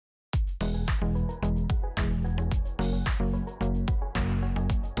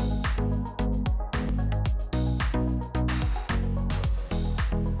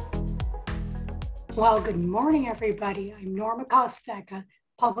Well, good morning, everybody. I'm Norma Costeca,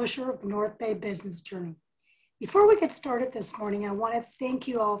 publisher of the North Bay Business Journal. Before we get started this morning, I want to thank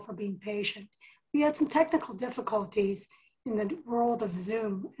you all for being patient. We had some technical difficulties in the world of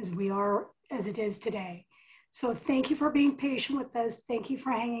Zoom as it is today. So thank you for being patient with us. Thank you for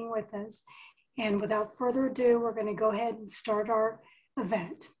hanging with us. And without further ado, we're going to go ahead and start our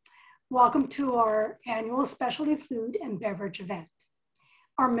event. Welcome to our annual specialty food and beverage event.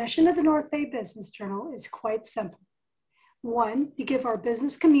 Our mission of the North Bay Business Journal is quite simple. One, to give our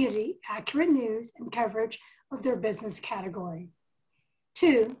business community accurate news and coverage of their business category.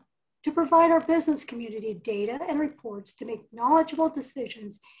 Two, to provide our business community data and reports to make knowledgeable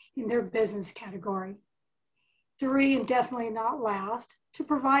decisions in their business category. Three, and definitely not last, to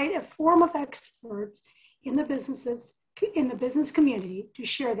provide a forum of experts in the business community to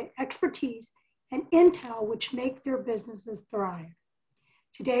share the expertise and intel which make their businesses thrive.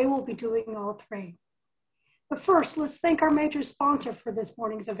 Today, we'll be doing all three. But first, let's thank our major sponsor for this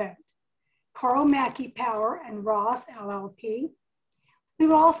morning's event, Carl Mackey Power and Ross LLP. We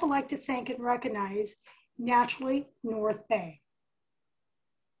would also like to thank and recognize Naturally North Bay.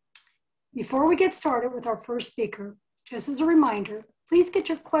 Before we get started with our first speaker, just as a reminder, please get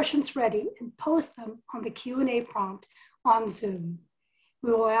your questions ready and post them on the Q&A prompt on Zoom.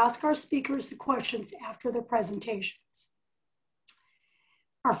 We will ask our speakers the questions after their presentations.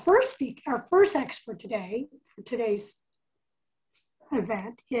 Our first expert today for today's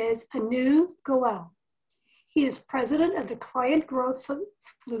event is Anubhav Goel. He is president of the Client Growth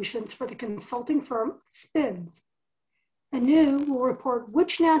Solutions for the consulting firm Spins. Anu will report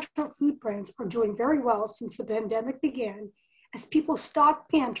which natural food brands are doing very well since the pandemic began, as people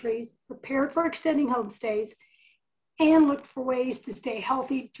stocked pantries, prepared for extending homestays, and looked for ways to stay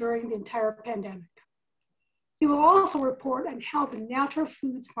healthy during the entire pandemic. He will also report on how the natural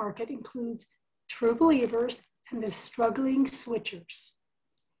foods market includes true believers and the struggling switchers.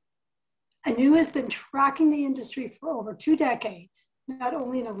 Anu has been tracking the industry for over 2 decades, not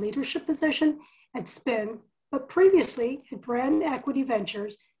only in a leadership position at Spins, but previously at Brand Equity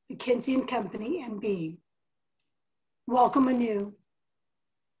Ventures, McKinsey & Company, and Beam. Welcome, Anu.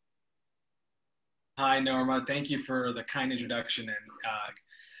 Hi, Norma. Thank you for the kind introduction and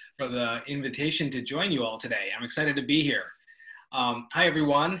for the invitation to join you all today. I'm excited to be here. Hi,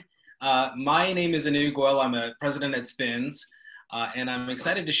 everyone. My name is Anubhav Goel. I'm a president at Spins, and I'm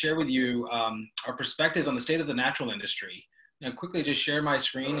excited to share with you our perspectives on the state of the natural industry. Now, quickly just share my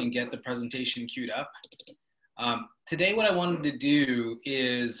screen and get the presentation queued up. Today, what I wanted to do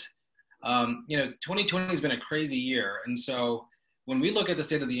is, 2020 has been a crazy year. And so when we look at the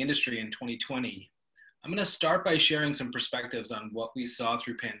state of the industry in 2020, I'm going to start by sharing some perspectives on what we saw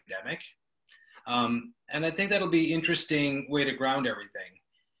through pandemic. And I think that'll be an interesting way to ground everything.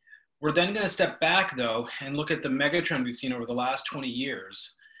 We're then going to step back, though, and look at the megatrend we've seen over the last 20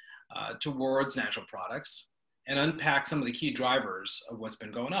 years towards natural products and unpack some of the key drivers of what's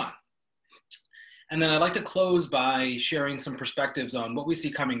been going on. And then I'd like to close by sharing some perspectives on what we see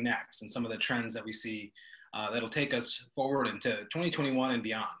coming next and some of the trends that we see that'll take us forward into 2021 and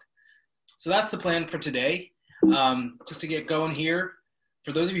beyond. So that's the plan for today. Just to get going here,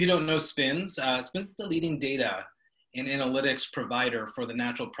 for those of you who don't know Spins, Spins is the leading data and analytics provider for the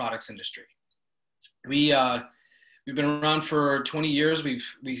natural products industry. We've been around for 20 years. We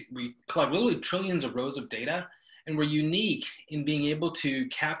collect literally trillions of rows of data, and we're unique in being able to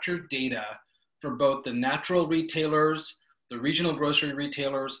capture data for both the natural retailers, the regional grocery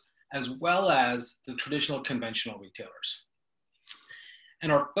retailers, as well as the traditional conventional retailers.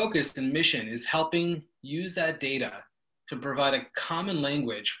 And our focus and mission is helping use that data to provide a common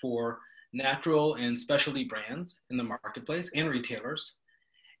language for natural and specialty brands in the marketplace and retailers,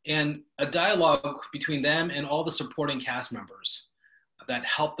 and a dialogue between them and all the supporting cast members that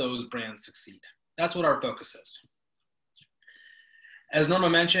help those brands succeed. That's what our focus is. As Norma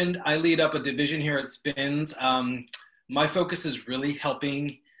mentioned, I lead up a division here at Spins. My focus is really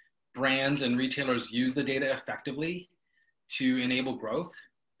helping brands and retailers use the data effectively to enable growth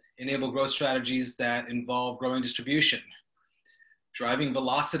strategies that involve growing distribution, driving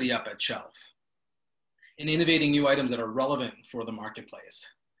velocity up at shelf, and innovating new items that are relevant for the marketplace.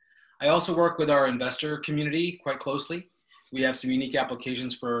 I also work with our investor community quite closely. We have some unique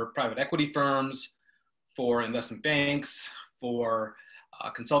applications for private equity firms, for investment banks, for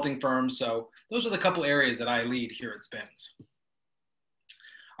consulting firms. So those are the couple areas that I lead here at Spins.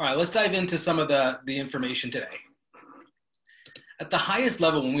 All right, let's dive into some of the information today. At the highest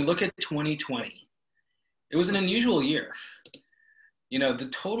level, when we look at 2020, it was an unusual year. The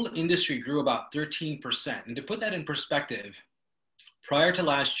total industry grew about 13%. And to put that in perspective, Prior to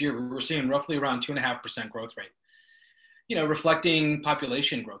last year, we were seeing roughly around 2.5% growth rate, reflecting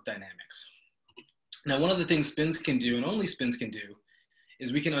population growth dynamics. Now, one of the things spins can do, and only spins can do,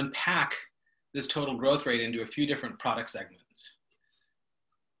 is we can unpack this total growth rate into a few different product segments.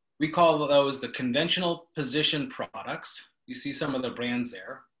 We call those the conventional position products. You see some of the brands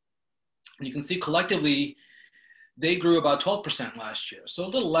there. And you can see collectively, they grew about 12% last year, so a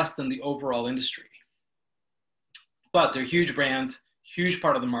little less than the overall industry. But they're huge brands, huge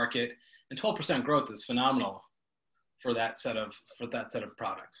part of the market, and 12% growth is phenomenal for that set of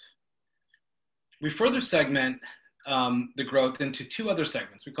products. We further segment the growth into two other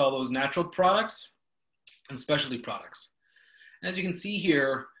segments. We call those natural products and specialty products. And as you can see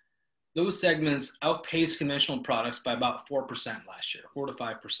here, those segments outpaced conventional products by about 4% last year, 4 to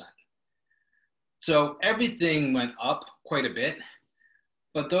 5%. So everything went up quite a bit,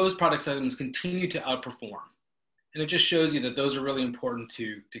 but those product segments continue to outperform. And it just shows you that those are really important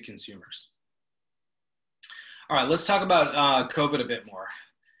to consumers. All right, let's talk about COVID a bit more.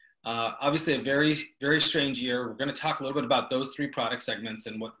 Obviously a very, very strange year. We're gonna talk a little bit about those three product segments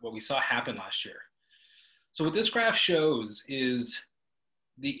and what we saw happen last year. So what this graph shows is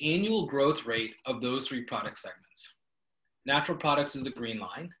the annual growth rate of those three product segments. Natural products is the green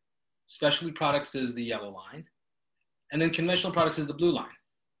line, specialty products is the yellow line, and then conventional products is the blue line.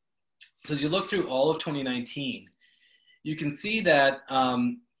 So as you look through all of 2019, you can see that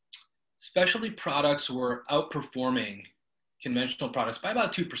specialty products were outperforming conventional products by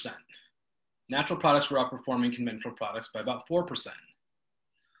about 2%. Natural products were outperforming conventional products by about 4%.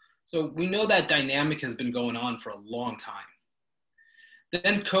 So we know that dynamic has been going on for a long time.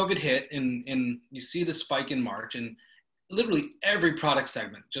 Then COVID hit, and you see the spike in March, and literally every product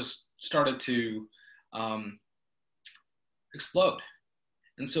segment just started to explode.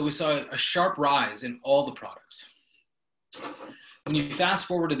 And so we saw a sharp rise in all the products. When you fast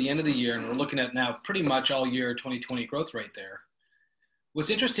forward to the end of the year, and we're looking at now pretty much all year 2020 growth rate there, what's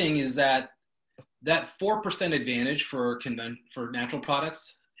interesting is that 4% advantage for natural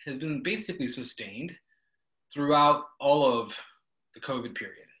products has been basically sustained throughout all of the COVID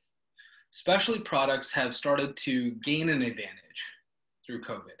period. Specialty products have started to gain an advantage through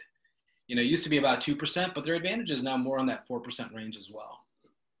COVID. It used to be about 2%, but their advantage is now more on that 4% range as well.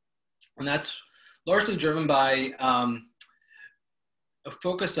 And that's largely driven by a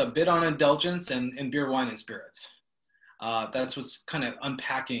focus a bit on indulgence and beer, wine, and spirits. That's what's kind of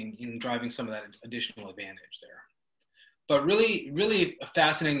unpacking and driving some of that additional advantage there. But really, really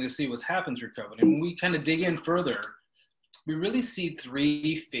fascinating to see what's happened through COVID. And when we kind of dig in further, we really see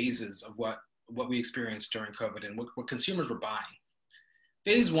three phases of what we experienced during COVID and what consumers were buying.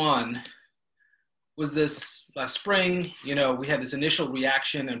 Phase one was this last spring, we had this initial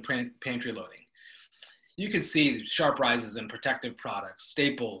reaction and pantry loading. You could see sharp rises in protective products,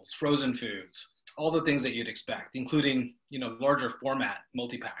 staples, frozen foods, all the things that you'd expect, including, larger format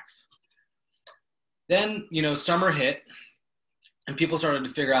multi-packs. Then, summer hit and people started to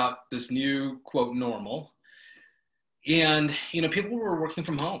figure out this new, quote, normal. And, people were working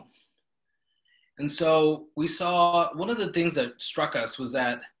from home. And so we saw, one of the things that struck us was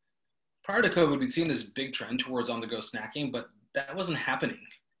that prior to COVID, we'd seen this big trend towards on-the-go snacking, but that wasn't happening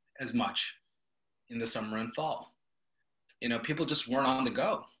as much in the summer and fall. People just weren't on the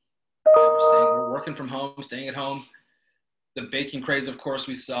go. We're working from home, staying at home. The baking craze, of course,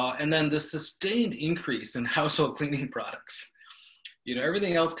 we saw, and then the sustained increase in household cleaning products.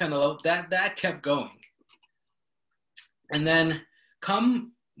 Everything else kind of, that kept going. And then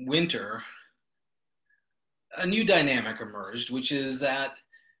come winter, a new dynamic emerged, which is that,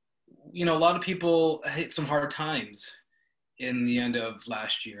 a lot of people hit some hard times in the end of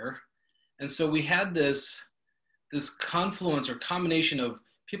last year. And so we had this confluence or combination of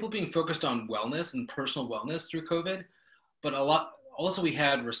people being focused on wellness and personal wellness through COVID, but also we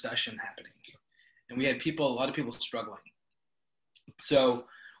had recession happening, and we had a lot of people struggling. So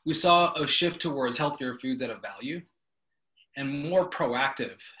we saw a shift towards healthier foods at a value and more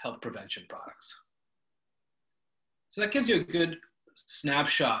proactive health prevention products. So that gives you a good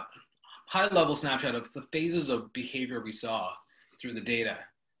snapshot, high-level snapshot of the phases of behavior we saw through the data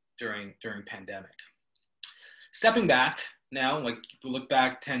during pandemic. Stepping back now, like if we look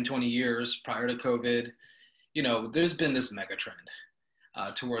back 10, 20 years prior to COVID, there's been this mega trend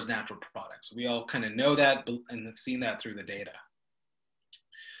towards natural products. We all kind of know that and have seen that through the data.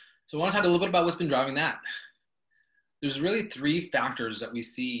 So I want to talk a little bit about what's been driving that. There's really three factors that we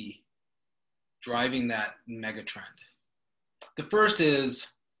see driving that mega trend. The first is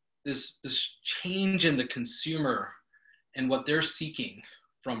this change in the consumer and what they're seeking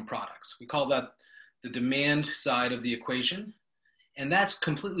from products. We call that the demand side of the equation. And that's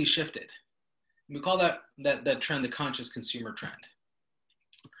completely shifted. We call that trend the conscious consumer trend.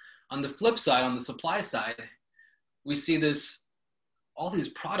 On the flip side, on the supply side, we see all these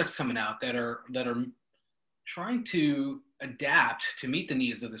products coming out that are trying to adapt to meet the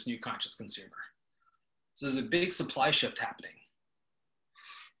needs of this new conscious consumer. So there's a big supply shift happening.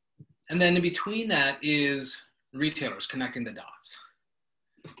 And then in between that is retailers connecting the dots,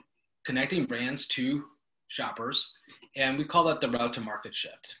 connecting brands to shoppers, and we call that the route to market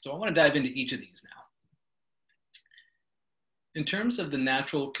shift. So I want to dive into each of these now. In terms of the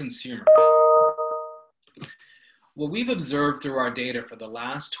natural consumer, what we've observed through our data for the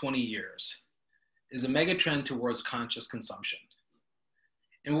last 20 years is a mega trend towards conscious consumption.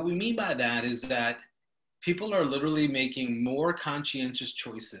 And what we mean by that is that people are literally making more conscientious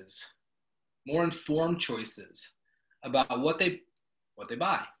choices, more informed choices about what they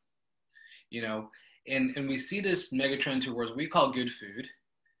buy. You know, and we see this mega trend towards what we call good food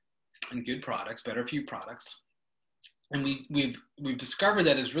and good products, better for you products. And we've discovered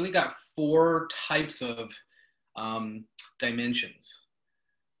that it's really got 4 types of dimensions.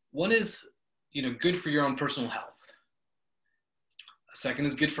 One is, you know, good for your own personal health. A second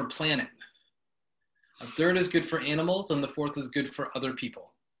is good for planet. A third is good for animals, and the fourth is good for other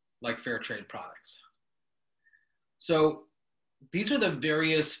people, like fair trade products. So these are the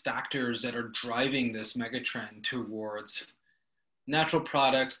various factors that are driving this mega trend towards natural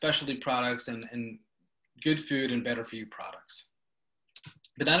products, specialty products, and good food and better for you products.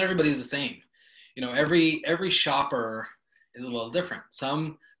 But not everybody's the same. You know, every shopper is a little different.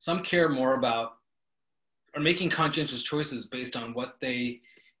 Some care more about, are making conscientious choices based on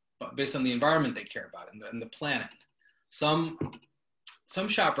based on the environment they care about and the planet. Some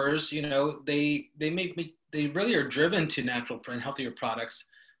shoppers, you know, they really are driven to natural and healthier products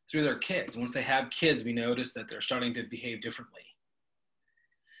through their kids. Once they have kids, we notice that they're starting to behave differently.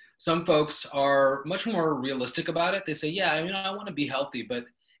 Some folks are much more realistic about it. They say, yeah, I mean, I want to be healthy, but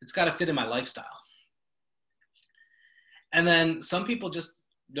it's got to fit in my lifestyle. And then some people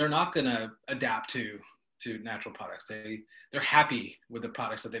they're not going to adapt to natural products. They're happy with the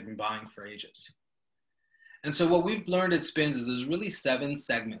products that they've been buying for ages. And so what we've learned at Spins is there's really 7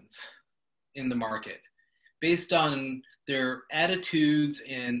 segments in the market based on their attitudes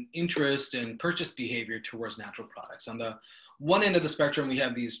and interest and purchase behavior towards natural products. On the one end of the spectrum, we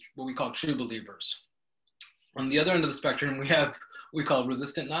have these, what we call true believers. On the other end of the spectrum, we have what we call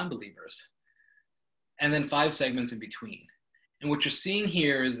resistant non-believers. And then 5 segments in between. And what you're seeing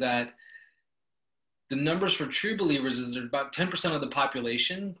here is that the numbers for true believers is about 10% of the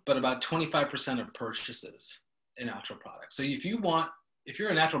population, but about 25% of purchases in natural products. So if you're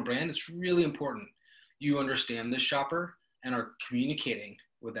a natural brand, it's really important you understand this shopper and are communicating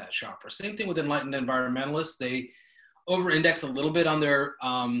with that shopper. Same thing with enlightened environmentalists. They over-index a little bit on their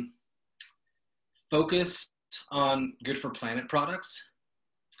focus on good for planet products.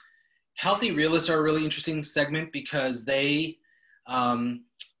 Healthy realists are a really interesting segment because they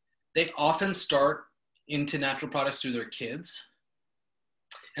often start into natural products through their kids.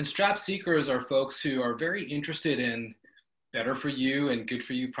 And strap seekers are folks who are very interested in better for you and good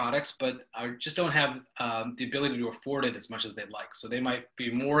for you products, but just don't have the ability to afford it as much as they'd like. So they might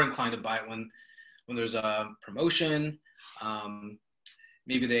be more inclined to buy it when there's a promotion.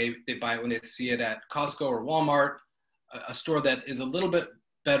 Maybe they buy it when they see it at Costco or Walmart, a store that is a little bit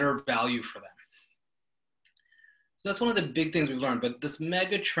better value for them. So that's one of the big things we've learned, but this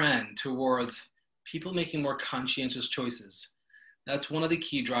mega trend towards people making more conscientious choices, that's one of the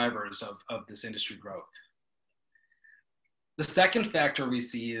key drivers of this industry growth. The second factor we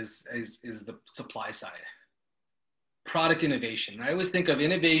see is the supply side. Product innovation. I always think of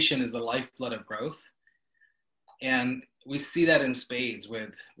innovation as the lifeblood of growth. And we see that in spades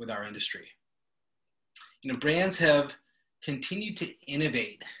with our industry. You know, brands have continued to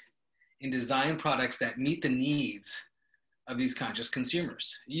innovate and design products that meet the needs of these conscious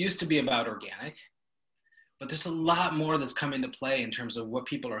consumers. It used to be about organic, but there's a lot more that's come into play in terms of what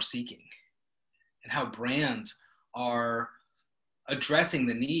people are seeking and how brands are addressing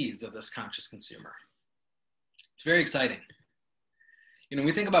the needs of this conscious consumer. It's very exciting. You know,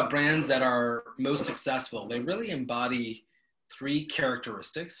 we think about brands that are most successful, they really embody 3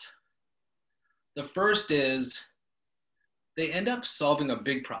 characteristics. The first is they end up solving a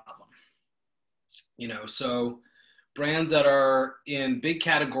big problem. You know, so brands that are in big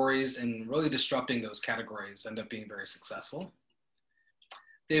categories and really disrupting those categories end up being very successful.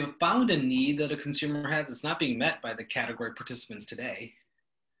 They've found a need that a consumer has that's not being met by the category participants today.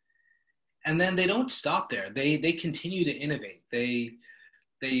 And then they don't stop there. They continue to innovate. They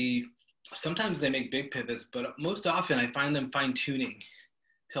sometimes they make big pivots, but most often I find them fine tuning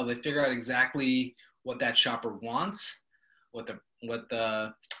till they figure out exactly what that shopper wants, what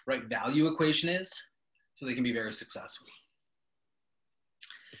the right value equation is, so they can be very successful.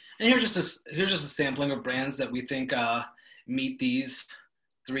 And here's just a sampling of brands that we think meet these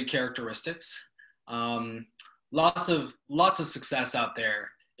three characteristics. Lots of success out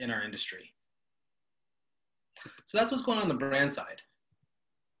there in our industry. So that's what's going on the brand side.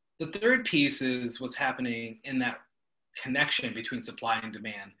 The third piece is what's happening in that connection between supply and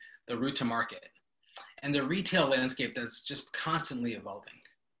demand, the route to market, and the retail landscape that's just constantly evolving.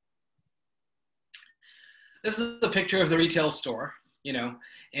 This is a picture of the retail store,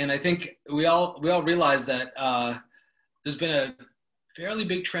 and I think we all realize that there's been a fairly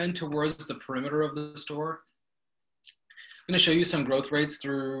big trend towards the perimeter of the store. I'm going to show you some growth rates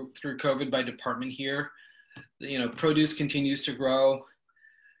through COVID by department here. Produce continues to grow.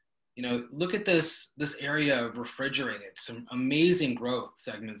 Look at this area of refrigerated, some amazing growth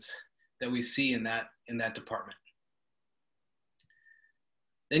segments that we see in that department.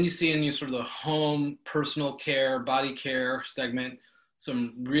 Then you see in sort of the home, personal care, body care segment,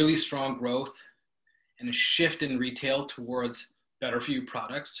 some really strong growth and a shift in retail towards better for you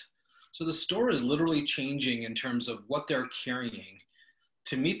products. So the store is literally changing in terms of what they're carrying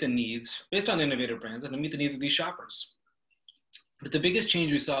to meet the needs based on innovative brands and to meet the needs of these shoppers. But the biggest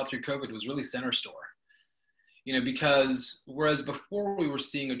change we saw through COVID was really center store, because whereas before we were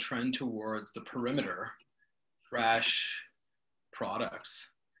seeing a trend towards the perimeter, fresh products,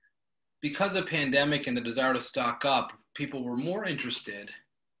 because of pandemic and the desire to stock up, people were more interested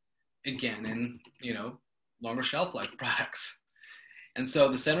again in, longer shelf life products. And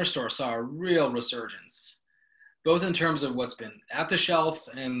so the center store saw a real resurgence, both in terms of what's been at the shelf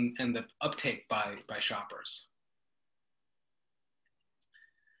and the uptake by shoppers.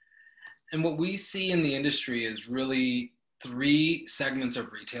 And what we see in the industry is really three segments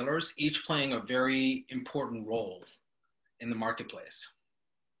of retailers, each playing a very important role in the marketplace.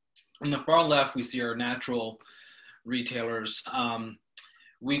 On the far left, we see our natural retailers.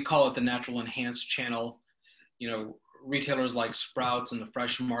 We call it the natural enhanced channel. Retailers like Sprouts and the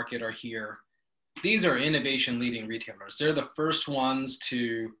Fresh Market are here. These are innovation leading retailers. They're the first ones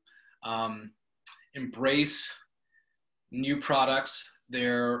to embrace new products.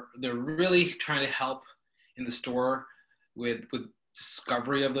 They're really trying to help in the store with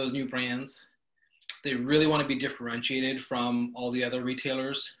discovery of those new brands. They really want to be differentiated from all the other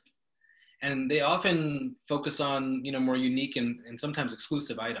retailers. And they often focus on more unique and sometimes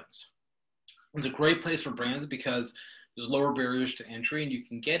exclusive items. It's a great place for brands because there's lower barriers to entry, and you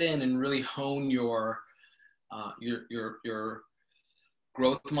can get in and really hone your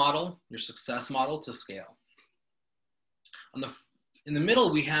growth model, your success model to scale. In the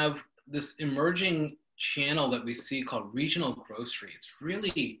middle, we have this emerging channel that we see called regional grocery. It's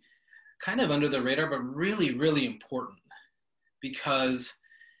really kind of under the radar, but really, really important because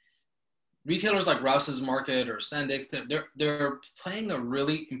retailers like Rouse's Market or Sandix, they're playing a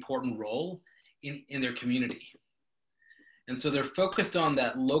really important role in their community. And so they're focused on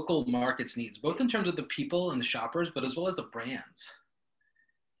that local market's needs, both in terms of the people and the shoppers, but as well as the brands.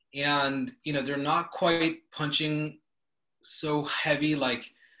 And, they're not quite punching so heavy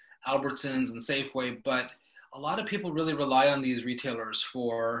like Albertsons and Safeway, but a lot of people really rely on these retailers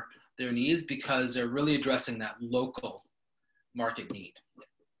for their needs because they're really addressing that local market need.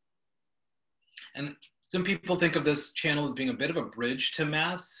 And some people think of this channel as being a bit of a bridge to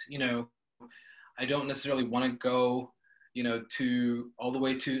mass. I don't necessarily want to go, to all the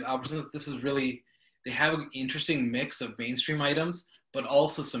way to Albertsons. This is really, they have an interesting mix of mainstream items, but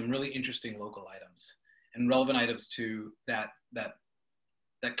also some really interesting local items and relevant items to that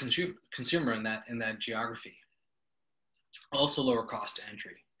consumer in that geography. Also lower cost to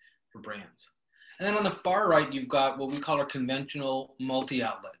entry for brands. And then on the far right, you've got what we call our conventional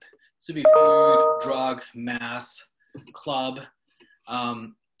multi-outlet. This would be food, drug, mass, club.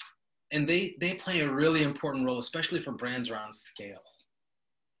 And they play a really important role, especially for brands around scale.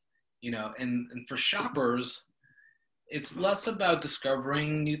 And for shoppers, it's less about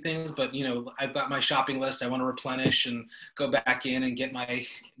discovering new things, but I've got my shopping list. I want to replenish and go back in and get my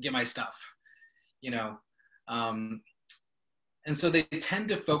stuff. And so they tend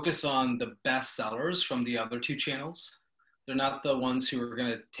to focus on the best sellers from the other two channels. They're not the ones who are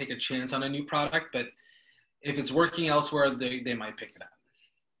going to take a chance on a new product, but if it's working elsewhere, they might pick it up.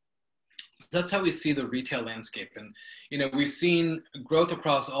 That's how we see the retail landscape. And, we've seen growth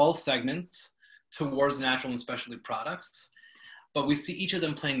across all segments towards natural and specialty products, but we see each of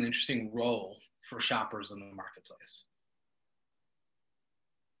them playing an interesting role for shoppers in the marketplace.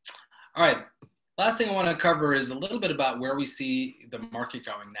 All right. Last thing I want to cover is a little bit about where we see the market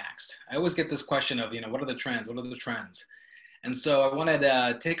going next. I always get this question of, what are the trends? What are the trends? And so I wanted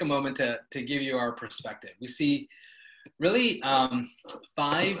to take a moment to give you our perspective. We see really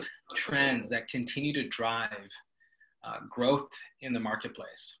 5 trends that continue to drive growth in the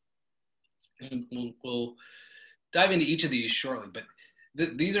marketplace. And we'll dive into each of these shortly,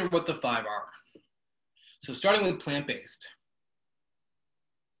 but these are what the 5 are. So starting with plant-based.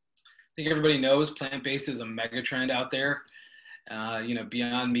 I think everybody knows plant-based is a mega trend out there.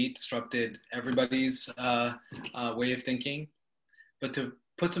 Beyond Meat disrupted everybody's way of thinking. But to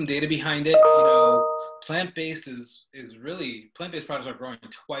put some data behind it, plant-based plant-based products are growing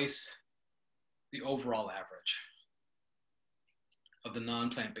twice the overall average of the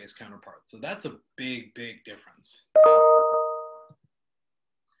non-plant-based counterparts. So that's a big, big difference.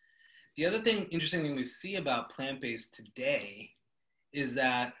 The other interesting thing we see about plant-based today is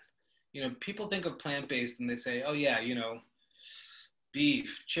that, people think of plant-based and they say, oh yeah,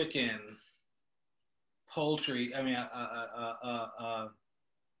 beef, chicken, poultry,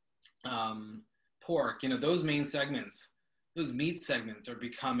 pork, those main segments, those meat segments are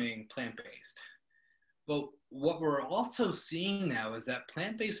becoming plant-based. But what we're also seeing now is that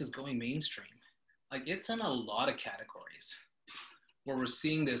plant-based is going mainstream. Like, it's in a lot of categories where we're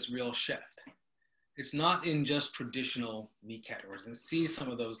seeing this real shift. It's not in just traditional meat categories, and see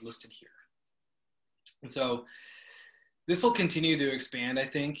some of those listed here. And so this will continue to expand, I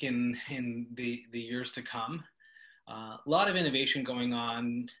think, in the years to come. A lot of innovation going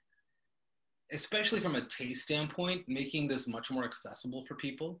on, especially from a taste standpoint, making this much more accessible for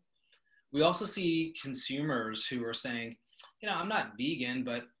people. We also see consumers who are saying, I'm not vegan,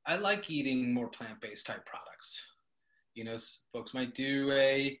 but I like eating more plant-based type products. Folks might do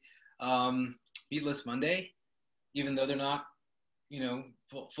a meatless Monday, even though they're not,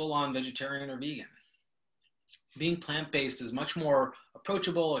 full-on vegetarian or vegan. Being plant-based is much more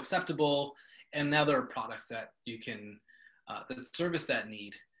approachable, acceptable, and now there are products that you can, that service that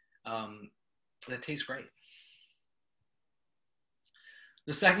need, that taste great.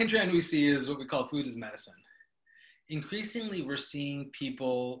 The second trend we see is what we call food as medicine. Increasingly, we're seeing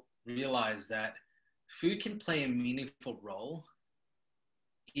people realize that food can play a meaningful role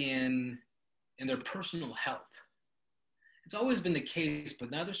in their personal health. It's always been the case,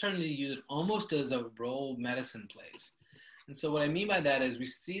 but now they're starting to use it almost as a role medicine plays. And so what I mean by that is we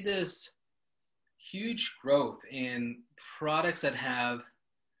see this huge growth in products that have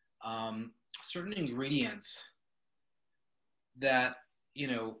certain ingredients that,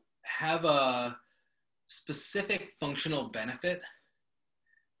 have a specific functional benefit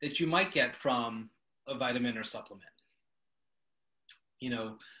that you might get from a vitamin or supplement.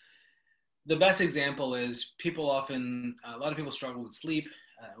 The best example is a lot of people struggle with sleep.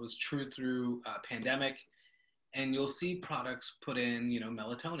 It was true through pandemic, and you'll see products put in,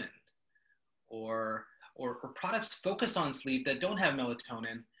 melatonin, or products focus on sleep that don't have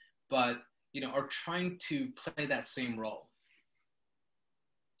melatonin, but, are trying to play that same role.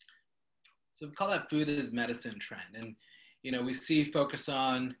 So we call that food as medicine trend. And, we see focus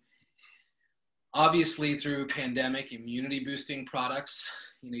on, obviously through pandemic, immunity boosting products.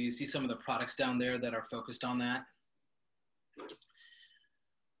 You see some of the products down there that are focused on that.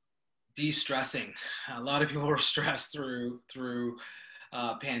 De-stressing. A lot of people were stressed through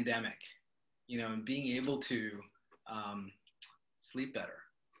pandemic, and being able to sleep better.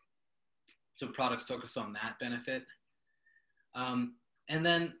 So products focus on that benefit. And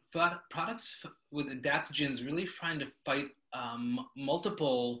then products with adaptogens really trying to fight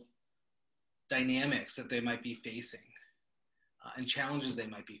multiple dynamics that they might be facing and challenges they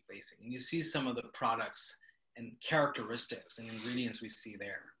might be facing. And you see some of the products and characteristics and ingredients we see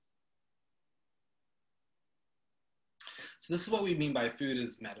there. So this is what we mean by food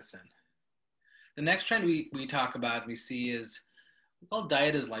as medicine. The next trend we talk about, we see is we call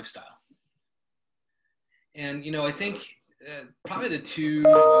diet as lifestyle. And, I think probably the 2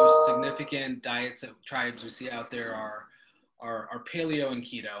 most significant diets that tribes we see out there are paleo and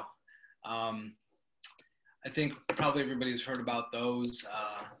keto. I think probably everybody's heard about those.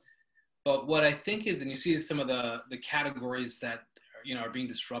 But what I think is, and you see some of the categories that are being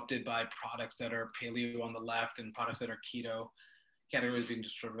disrupted by products that are paleo on the left and products that are keto, categories being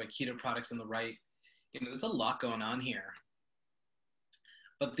disrupted by keto products on the right. There's a lot going on here.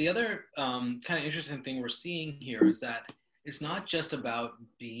 But the other kind of interesting thing we're seeing here is that it's not just about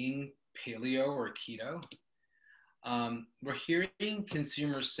being paleo or keto. We're hearing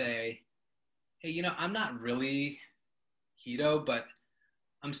consumers say, hey, I'm not really keto, but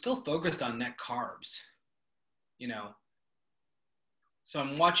I'm still focused on net carbs. So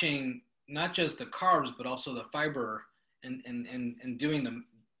I'm watching not just the carbs, but also the fiber and doing the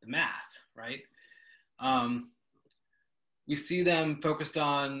math, right? We see them focused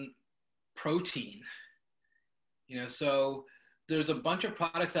on protein, so there's a bunch of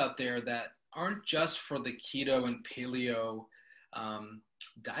products out there that aren't just for the keto and paleo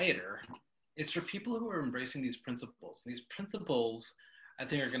dieter. It's for people who are embracing these principles. These principles, I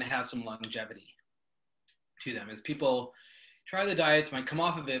think, are going to have some longevity to them as people try the diets, might come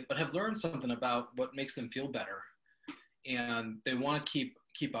off of it, but have learned something about what makes them feel better. And they want to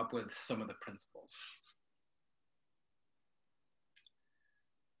keep up with some of the principles.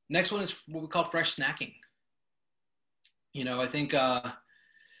 Next one is what we call fresh snacking. I think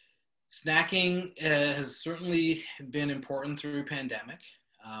snacking has certainly been important through pandemic.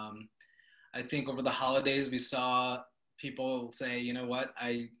 I think over the holidays, we saw people say, you know what,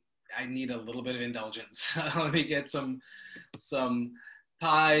 I need a little bit of indulgence. Let me get some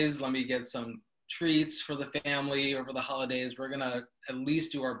pies. Let me get some treats for the family over the holidays. We're gonna at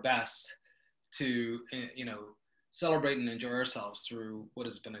least do our best to, celebrate and enjoy ourselves through what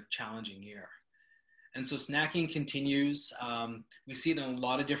has been a challenging year. And so snacking continues. We see it in a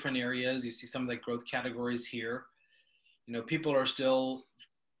lot of different areas. You see some of the growth categories here. People are still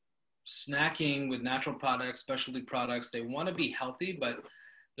snacking with natural products, specialty products. They want to be healthy, but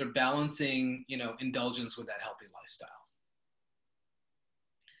they're balancing, indulgence with that healthy lifestyle.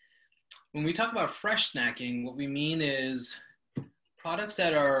 When we talk about fresh snacking, what we mean is products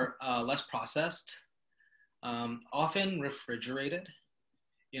that are less processed, often refrigerated.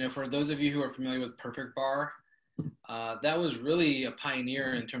 For those of you who are familiar with Perfect Bar, that was really a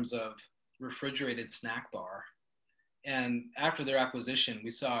pioneer in terms of refrigerated snack bar. And after their acquisition,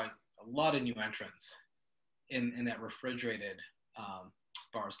 we saw a lot of new entrants in that refrigerated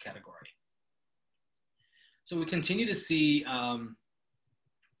bars category. So we continue to see a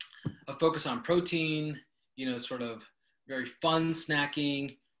focus on protein, sort of very fun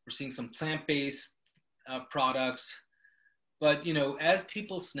snacking. We're seeing some plant-based products. But, as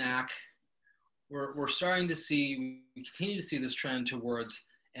people snack, we're starting to see, we continue to see this trend towards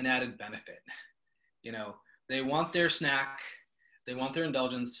an added benefit. They want their snack, they want their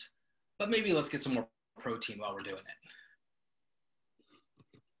indulgence, but maybe let's get some more protein while we're doing it.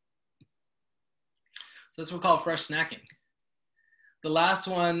 So that's what we call fresh snacking. The last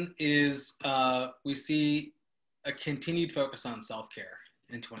one is we see a continued focus on self-care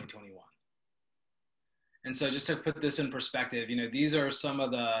in 2021. And so just to put this in perspective, these are some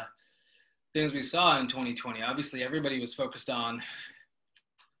of the things we saw in 2020. Obviously, everybody was focused on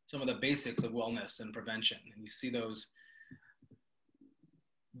some of the basics of wellness and prevention. And you see those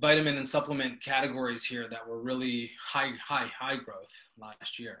vitamin and supplement categories here that were really high growth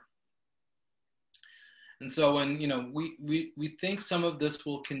last year. And so when, we think some of this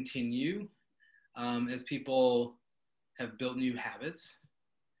will continue as people have built new habits.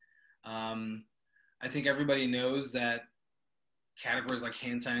 I think everybody knows that categories like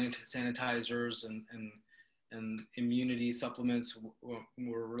hand sanitizers and immunity supplements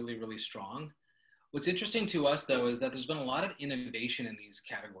were really, really strong. What's interesting to us, though, is that there's been a lot of innovation in these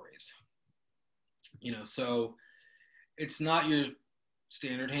categories. So it's not your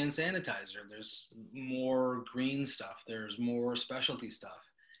standard hand sanitizer. There's more green stuff. There's more specialty stuff.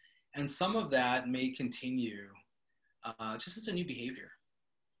 And some of that may continue just as a new behavior.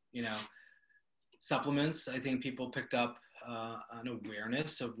 Supplements, I think people picked up an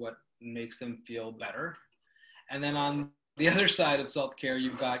awareness of what makes them feel better. And then on the other side of self-care,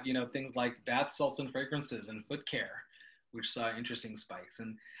 you've got, things like bath salts and fragrances and foot care, which saw interesting spikes.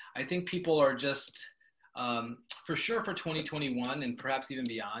 And I think people are just, for sure for 2021 and perhaps even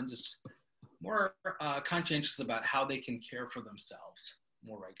beyond, just more conscientious about how they can care for themselves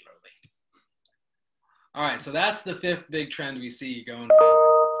more regularly. All right, so that's the fifth big trend we see going forward.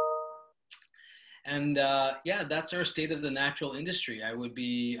 And that's our state of the natural industry. I would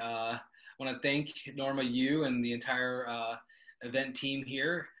want to thank Norma, you and the entire event team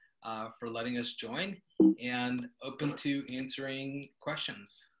here for letting us join, and open to answering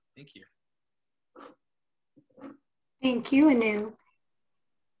questions. Thank you. Thank you, Anu.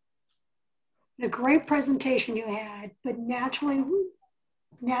 A great presentation you had, but naturally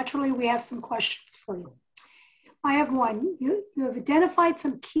we have some questions for you. I have one. You have identified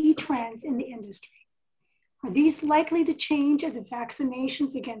some key trends in the industry. Are these likely to change as the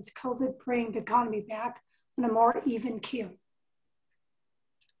vaccinations against COVID bring the economy back on a more even keel?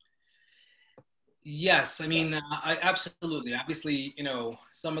 Yes, I mean, absolutely. Obviously,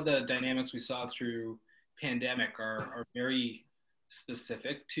 some of the dynamics we saw through pandemic are very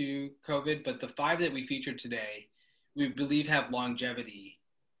specific to COVID, but the 5 that we featured today we believe have longevity,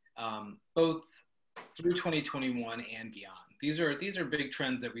 both through 2021 and beyond. These are big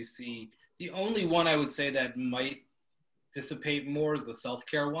trends that we see. The only one I would say that might dissipate more is the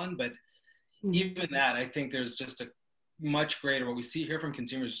self-care one, but even that, I think there's just a much greater, what we see here from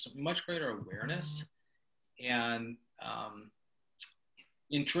consumers, just much greater awareness and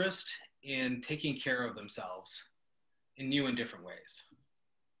interest in taking care of themselves in new and different ways.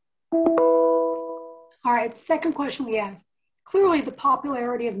 All right, second question we have. Clearly, the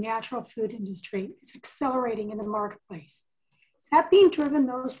popularity of natural food industry is accelerating in the marketplace. Is that being driven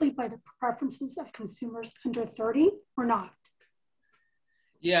mostly by the preferences of consumers under 30 or not?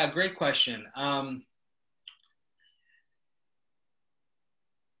 Yeah, great question.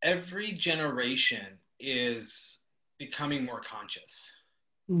 Every generation is becoming more conscious.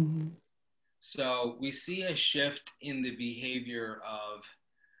 Mm-hmm. So we see a shift in the behavior of,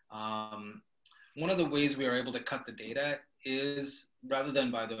 one of the ways we are able to cut the data is, rather than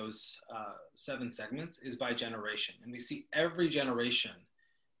by those 7 segments, is by generation. And we see every generation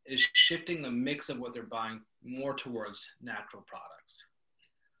is shifting the mix of what they're buying more towards natural products.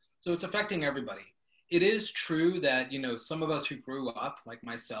 So it's affecting everybody. It is true that, some of us who grew up, like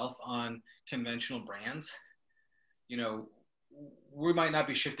myself, on conventional brands, we might not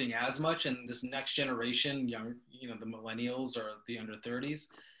be shifting as much, and this next generation, the millennials or the under 30s,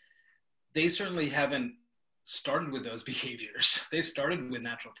 they certainly haven't started with those behaviors. They've started with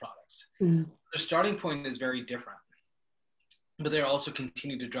natural products. Mm-hmm. Their starting point is very different, but they're also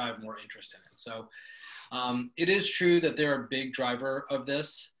continuing to drive more interest in it. So it is true that they're a big driver of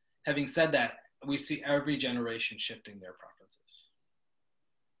this. Having said that, we see every generation shifting their preferences.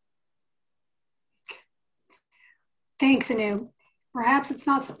 Thanks, Anu. Perhaps it's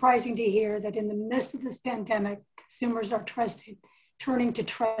not surprising to hear that in the midst of this pandemic, consumers are turning to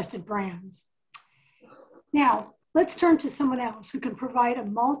trusted brands. Now, let's turn to someone else who can provide a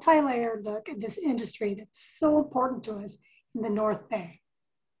multi-layered look at this industry that's so important to us in the North Bay.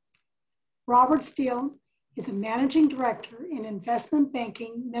 Robert Steele is a managing director in investment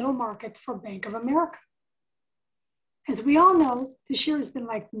banking middle market for Bank of America. As we all know, this year has been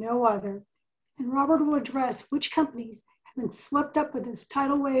like no other, and Robert will address which companies have been swept up with this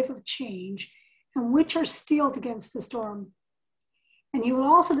tidal wave of change and which are steeled against the storm. And he will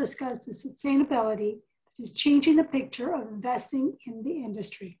also discuss the sustainability that is changing the picture of investing in the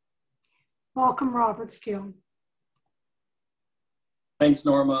industry. Welcome, Robert Steele. Thanks,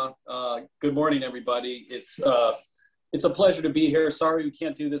 Norma. Good morning, everybody. It's a pleasure to be here. Sorry we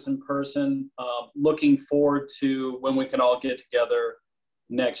can't do this in person. Looking forward to when we can all get together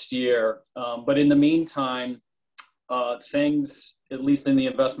next year. But in the meantime, things, at least in the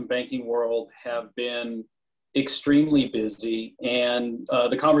investment banking world, have been extremely busy. And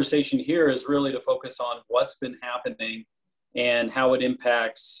the conversation here is really to focus on what's been happening and how it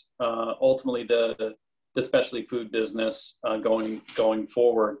impacts ultimately the specialty food business going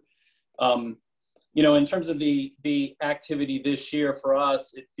forward. In terms of the activity this year for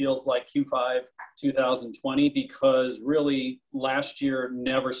us, it feels like Q5 2020 because really last year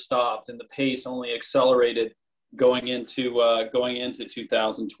never stopped and the pace only accelerated going into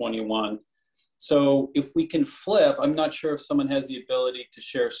 2021. So if we can flip, I'm not sure if someone has the ability to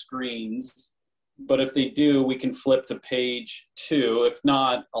share screens, but if they do, we can flip to page 2. If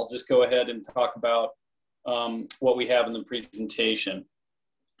not, I'll just go ahead and talk about what we have in the presentation.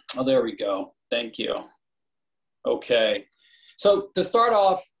 Oh, there we go. Thank you. Okay. So to start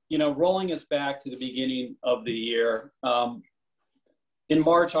off, rolling us back to the beginning of the year, in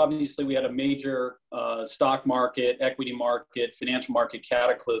March, obviously, we had a major stock market, equity market, financial market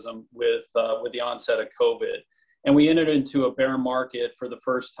cataclysm with the onset of COVID. And we entered into a bear market for the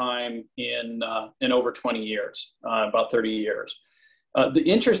first time in over 20 years, about 30 years. The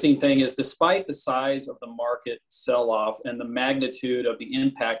interesting thing is, despite the size of the market sell-off and the magnitude of the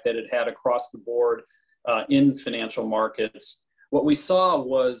impact that it had across the board in financial markets, what we saw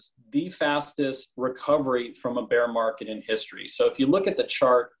was the fastest recovery from a bear market in history. So if you look at the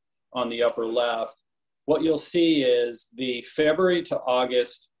chart on the upper left, what you'll see is the February to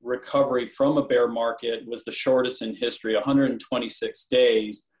August recovery from a bear market was the shortest in history, 126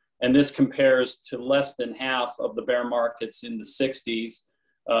 days. And this compares to less than half of the bear markets in the 60s,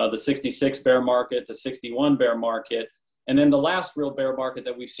 the 66 bear market, the 61 bear market, and then the last real bear market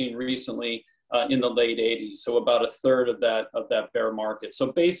that we've seen recently in the late 80s. So about a third of that bear market.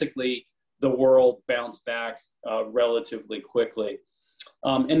 So basically, the world bounced back relatively quickly.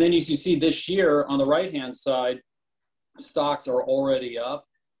 And then as you see this year on the right-hand side, stocks are already up.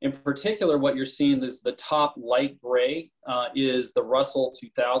 In particular, what you're seeing is the top light gray is the Russell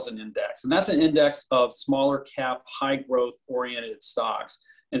 2000 index. And that's an index of smaller cap, high growth oriented stocks.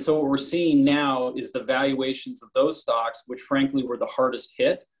 And so what we're seeing now is the valuations of those stocks, which frankly were the hardest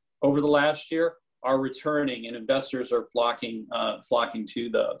hit over the last year, are returning, and investors are flocking to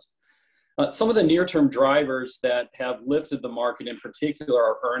those. Some of the near-term drivers that have lifted the market in particular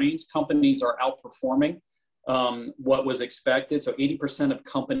are earnings. Companies are outperforming what was expected. So 80% of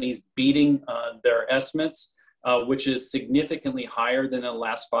companies beating their estimates, which is significantly higher than the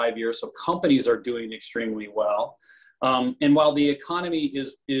last 5 years. So companies are doing extremely well. And while the economy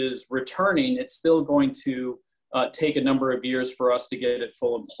is returning, it's still going to take a number of years for us to get at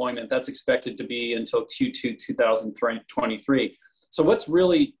full employment. That's expected to be until Q2 2023. So what's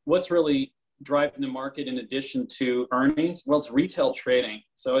really driving the market in addition to earnings? Well, it's retail trading.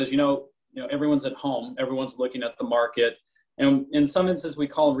 So as you know, everyone's at home, everyone's looking at the market. And in some instances, we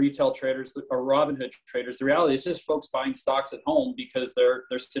call retail traders or Robinhood traders. The reality is just folks buying stocks at home because they're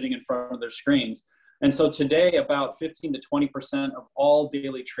sitting in front of their screens. And so today, about 15 to 20% of all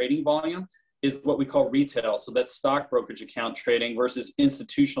daily trading volume is what we call retail. So that's stock brokerage account trading versus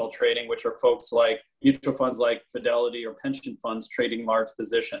institutional trading, which are folks like mutual funds like Fidelity or pension funds trading large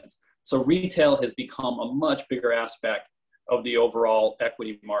positions. So retail has become a much bigger aspect of the overall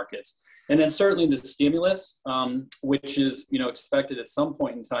equity markets. And then certainly the stimulus, which is expected at some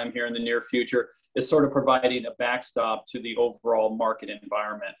point in time here in the near future, is sort of providing a backstop to the overall market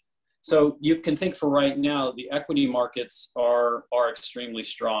environment. So you can think for right now, the equity markets are extremely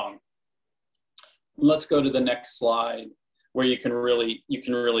strong. Let's go to the next slide where you can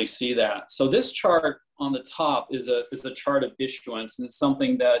really see that. So this chart on the top is a chart of issuance, and it's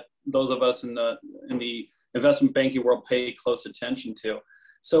something that those of us in the investment banking world pay close attention to.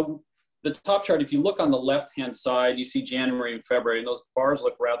 So the top chart, if you look on the left-hand side, you see January and February, and those bars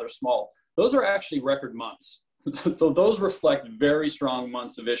look rather small. Those are actually record months. So those reflect very strong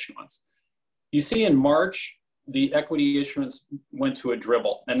months of issuance. You see in March, the equity issuance went to a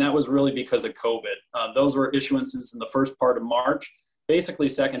dribble, and that was really because of COVID. Those were issuances in the first part of March. Basically,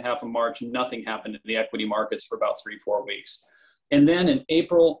 second half of March, nothing happened in the equity markets for about 3-4 weeks. And then in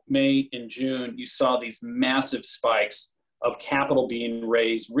April, May, and June, you saw these massive spikes of capital being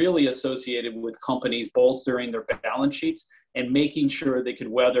raised, really associated with companies bolstering their balance sheets and making sure they could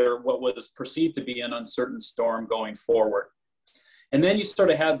weather what was perceived to be an uncertain storm going forward. And then you sort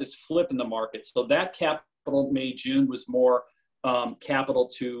of had this flip in the market. So that capital, May, June, was more capital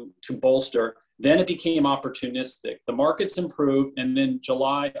to bolster. Then it became opportunistic. The markets improved, and then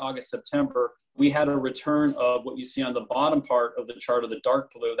July, August, September, we had a return of what you see on the bottom part of the chart of the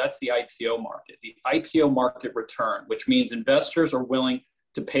dark blue. That's the IPO market. The IPO market return, which means investors are willing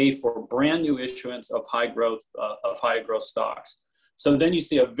to pay for brand new issuance of high growth stocks. So then you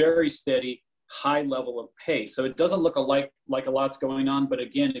see a very steady, high level of pace. So it doesn't look like a lot's going on, but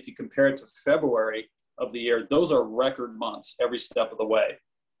again, if you compare it to February of the year, those are record months every step of the way.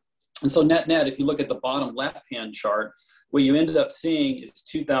 And so net, if you look at the bottom left-hand chart, what you ended up seeing is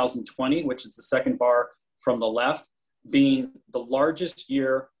 2020, which is the second bar from the left, being the largest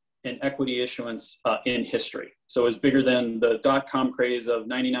year in equity issuance in history. So it was bigger than the dot-com craze of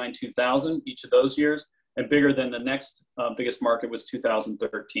 99, 2000, each of those years, and bigger than the next biggest market was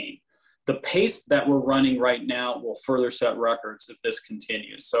 2013. The pace that we're running right now will further set records if this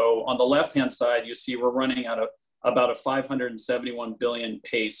continues. So on the left-hand side, you see we're running at about a 571 billion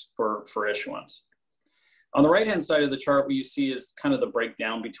pace for issuance. On the right-hand side of the chart, what you see is kind of the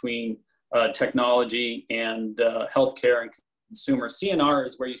breakdown between technology and healthcare and consumer. CNR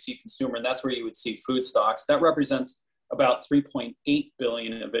is where you see consumer, and that's where you would see food stocks. That represents about 3.8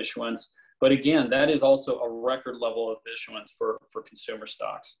 billion of issuance. But again, that is also a record level of issuance for consumer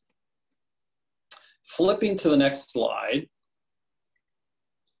stocks. Flipping to the next slide,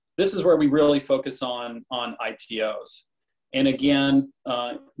 this is where we really focus on IPOs. And again,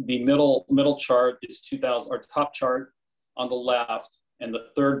 the middle chart is 2000, our top chart on the left, and the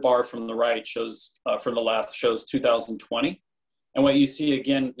third bar from the right shows, from the left shows 2020. And what you see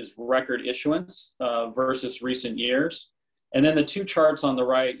again is record issuance versus recent years. And then the two charts on the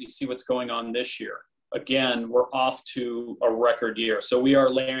right, you see what's going on this year. Again, we're off to a record year. So we are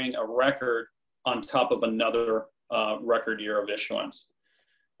layering a record on top of another record year of issuance.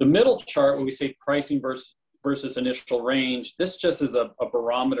 The middle chart, when we say pricing versus initial range, this just is a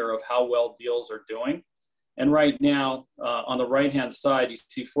barometer of how well deals are doing. And right now, on the right-hand side, you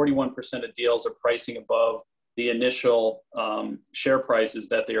see 41% of deals are pricing above the initial share prices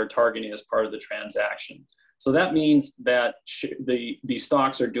that they are targeting as part of the transaction. So that means that the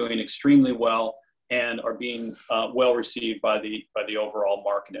stocks are doing extremely well, and are being well received by the overall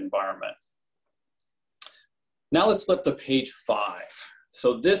market environment. Now let's flip to page 5.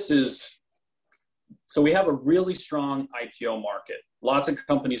 So we have a really strong IPO market, lots of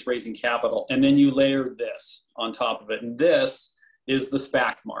companies raising capital, and then you layer this on top of it, and this is the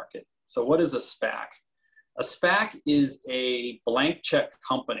SPAC market. So what is a SPAC? A SPAC is a blank check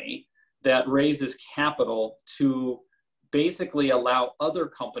company that raises capital to basically allow other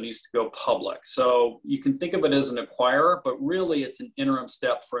companies to go public. So you can think of it as an acquirer, but really it's an interim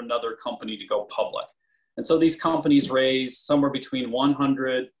step for another company to go public. And so these companies raise somewhere between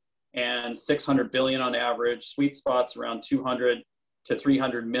 100 and 600 billion on average, sweet spots around 200 to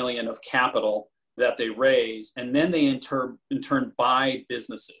 300 million of capital that they raise. And then they in turn buy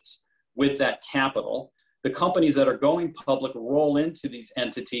businesses with that capital. The companies that are going public roll into these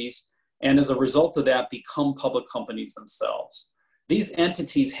entities, and as a result of that, become public companies themselves. These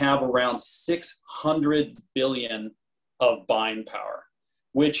entities have around 600 billion of buying power,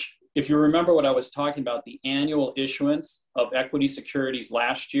 which, if you remember what I was talking about, the annual issuance of equity securities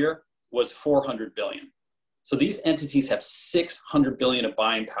last year was 400 billion. So these entities have 600 billion of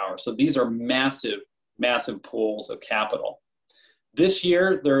buying power. So these are massive, massive pools of capital. This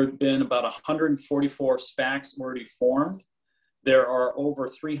year, there have been about 144 SPACs already formed. There are over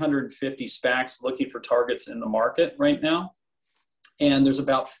 350 SPACs looking for targets in the market right now. And there's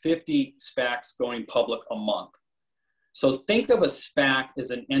about 50 SPACs going public a month. So think of a SPAC as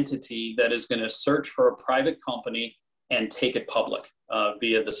an entity that is going to search for a private company and take it public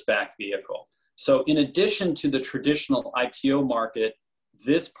via the SPAC vehicle. So in addition to the traditional IPO market,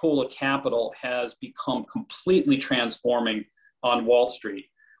 this pool of capital has become completely transforming on Wall Street.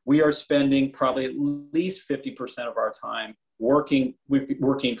 We are spending probably at least 50% of our time working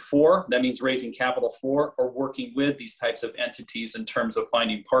for, that means raising capital for, or working with these types of entities in terms of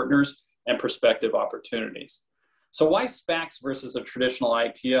finding partners and prospective opportunities. So why SPACs versus a traditional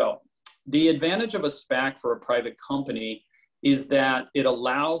IPO? The advantage of a SPAC for a private company is that it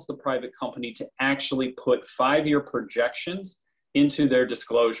allows the private company to actually put 5-year projections into their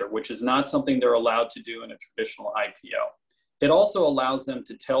disclosure, which is not something they're allowed to do in a traditional IPO. It also allows them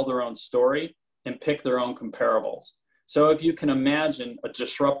to tell their own story and pick their own comparables. So if you can imagine a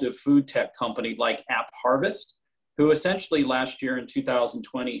disruptive food tech company like AppHarvest, who essentially last year in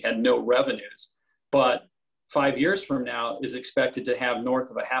 2020 had no revenues, but 5 years from now is expected to have north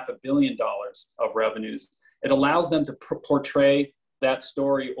of $500 million of revenues. It allows them to portray that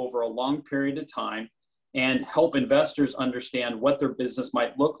story over a long period of time and help investors understand what their business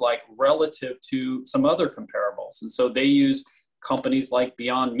might look like relative to some other comparables. And so they use companies like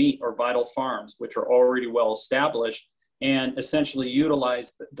Beyond Meat or Vital Farms, which are already well established, and essentially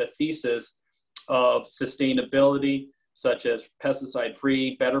utilize the thesis of sustainability, such as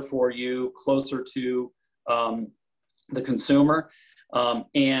pesticide-free, better for you, closer to the consumer,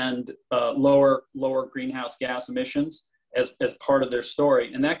 and lower greenhouse gas emissions as part of their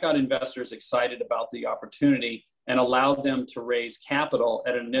story. And that got investors excited about the opportunity and allowed them to raise capital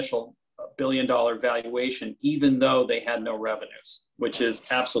at an initial $1 billion valuation, even though they had no revenues, which is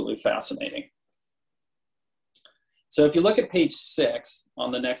absolutely fascinating. So if you look at page 6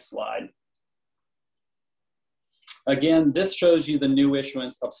 on the next slide, again, this shows you the new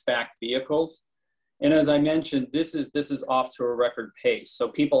issuance of SPAC vehicles. And as I mentioned, this is off to a record pace. So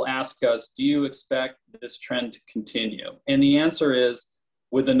people ask us, do you expect this trend to continue? And the answer is,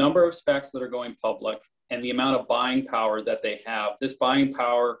 with the number of SPACs that are going public and the amount of buying power that they have, this buying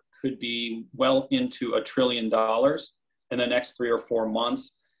power could be well into $1 trillion in the next 3 or 4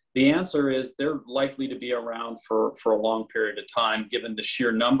 months. The answer is they're likely to be around for a long period of time, given the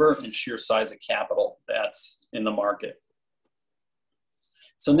sheer number and sheer size of capital that's in the market.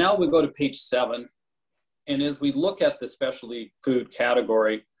 So now we go to page 7. And as we look at the specialty food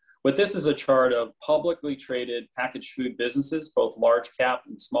category, what this is a chart of publicly traded packaged food businesses, both large cap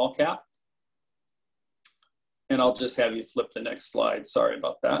and small cap. And I'll just have you flip the next slide. Sorry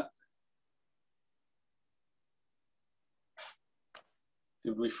about that.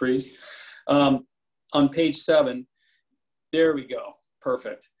 Did we freeze? On page 7, there we go.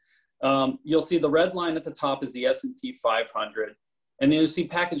 Perfect. You'll see the red line at the top is the S&P 500. And then you see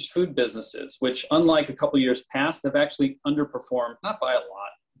packaged food businesses, which unlike a couple years past, have actually underperformed, not by a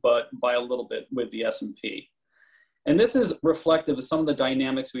lot, but by a little bit with the S&P. And this is reflective of some of the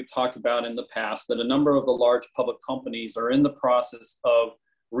dynamics we've talked about in the past, that a number of the large public companies are in the process of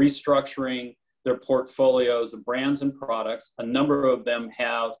restructuring their portfolios of brands and products. A number of them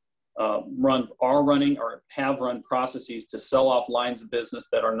have run processes to sell off lines of business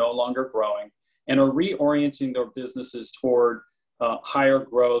that are no longer growing and are reorienting their businesses toward higher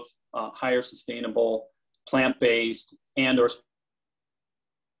growth, higher sustainable, plant-based, and or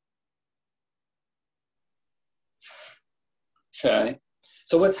okay.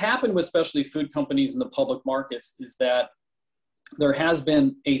 So what's happened with specialty food companies in the public markets is that there has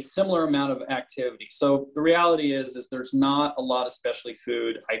been a similar amount of activity. So the reality is there's not a lot of specialty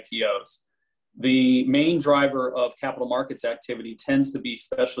food IPOs. The main driver of capital markets activity tends to be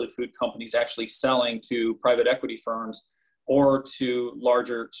specialty food companies actually selling to private equity firms or to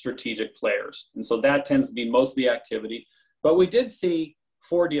larger strategic players. And so that tends to be most of the activity. But we did see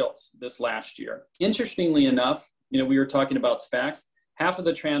 4 deals this last year. Interestingly enough, we were talking about SPACs. Half of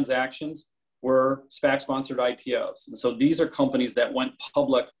the transactions were SPAC-sponsored IPOs. And so these are companies that went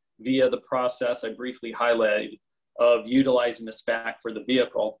public via the process I briefly highlighted of utilizing a SPAC for the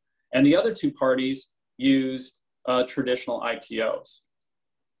vehicle. And the other 2 parties used traditional IPOs,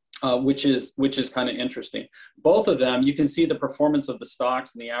 which is kind of interesting. Both of them, you can see the performance of the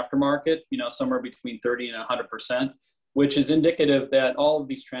stocks in the aftermarket, somewhere between 30 and 100%, which is indicative that all of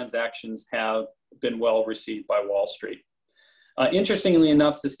these transactions have been well received by Wall Street. Interestingly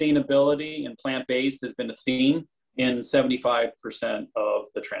enough, sustainability and plant-based has been a theme in 75% of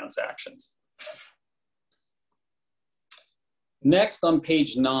the transactions. Next, on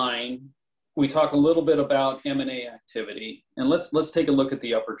page 9, we talk a little bit about M&A activity, and let's take a look at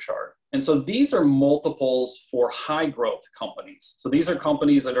the upper chart. And so these are multiples for high growth companies. So these are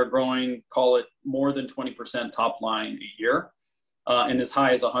companies that are growing, call it more than 20% top line a year, and as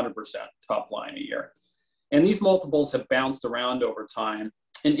high as 100% top line a year. And these multiples have bounced around over time.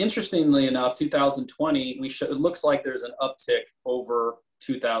 And interestingly enough, 2020, it looks like there's an uptick over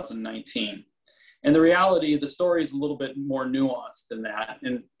 2019. And the reality, the story is a little bit more nuanced than that.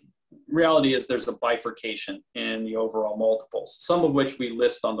 And reality is there's a bifurcation in the overall multiples, some of which we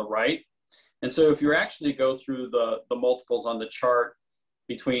list on the right. And so if you actually go through the multiples on the chart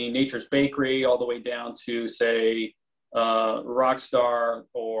between Nature's Bakery all the way down to, say, Rockstar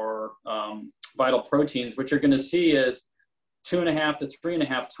or Vital Proteins, what you're going to see is 2.5 to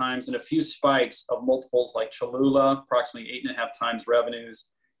 3.5 times, and a few spikes of multiples like Cholula, approximately 8.5 times revenues,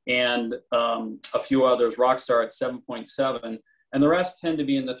 and a few others, Rockstar at 7.7, and the rest tend to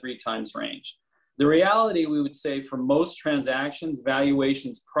be in the 3 times range. The reality, we would say, for most transactions,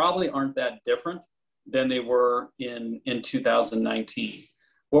 valuations probably aren't that different than they were in 2019.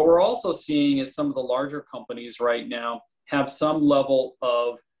 What we're also seeing is some of the larger companies right now have some level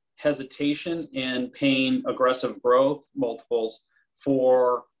of hesitation in paying aggressive growth multiples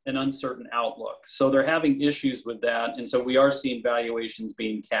for an uncertain outlook. So they're having issues with that. And so we are seeing valuations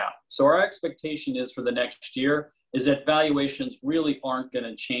being capped. So our expectation is for the next year is that valuations really aren't going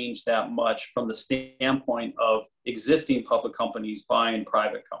to change that much from the standpoint of existing public companies buying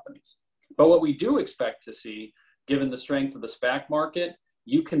private companies. But what we do expect to see, given the strength of the SPAC market,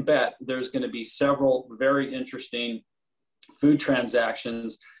 you can bet there's going to be several very interesting food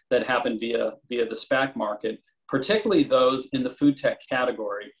transactions that happen via the SPAC market, particularly those in the food tech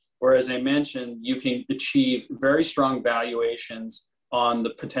category, where, as I mentioned, you can achieve very strong valuations on the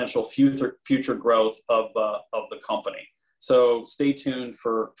potential future growth of the company. So stay tuned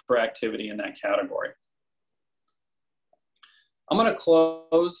for activity in that category. I'm going to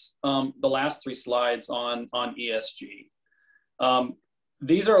close the last 3 slides on ESG.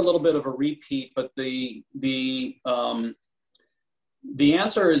 These are a little bit of a repeat, but the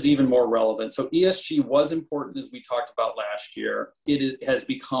answer is even more relevant. So ESG was important, as we talked about last year. It has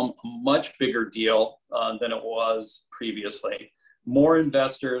become a much bigger deal than it was previously. More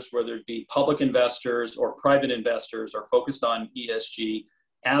investors, whether it be public investors or private investors, are focused on ESG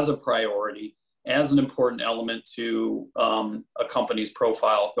as a priority, as an important element to a company's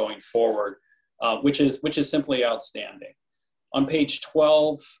profile going forward, which is simply outstanding. On page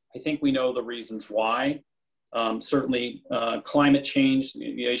 12, I think we know the reasons why. Certainly, climate change,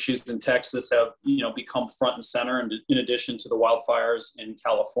 the issues in Texas have become front and center, in addition to the wildfires in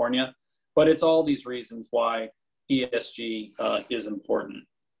California. But it's all these reasons why ESG is important.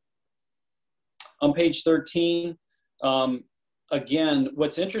 On page 13, again,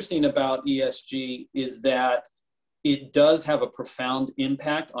 what's interesting about ESG is that it does have a profound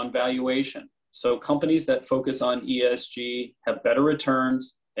impact on valuation. So companies that focus on ESG have better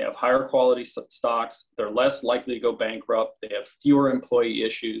returns, they have higher quality stocks, they're less likely to go bankrupt, they have fewer employee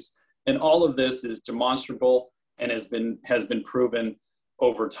issues, and all of this is demonstrable and has been proven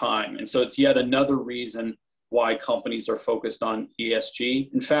over time. And so it's yet another reason why companies are focused on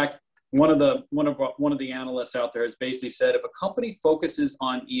ESG. In fact, one of the analysts out there has basically said, if a company focuses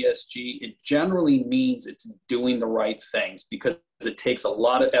on ESG, it generally means it's doing the right things, because it takes a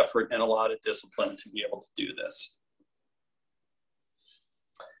lot of effort and a lot of discipline to be able to do this.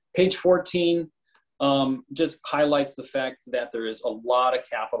 Page 14 just highlights the fact that there is a lot of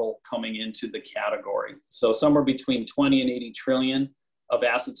capital coming into the category. So somewhere between 20 and 80 trillion of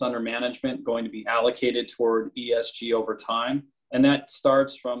assets under management going to be allocated toward ESG over time. And that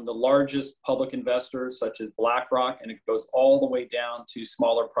starts from the largest public investors such as BlackRock, and it goes all the way down to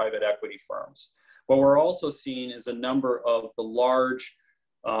smaller private equity firms. What we're also seeing is a number of the large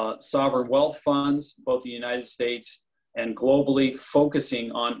sovereign wealth funds, both the United States and globally,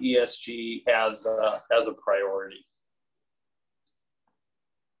 focusing on ESG as a priority.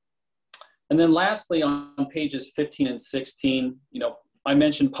 And then lastly, on pages 15 and 16, I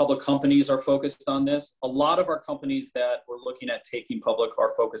mentioned public companies are focused on this. A lot of our companies that we're looking at taking public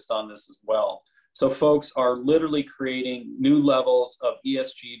are focused on this as well. So folks are literally creating new levels of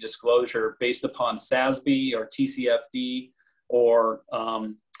ESG disclosure based upon SASB or TCFD or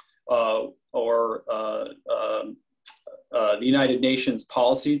the United Nations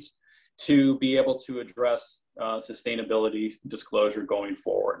policies to be able to address sustainability disclosure going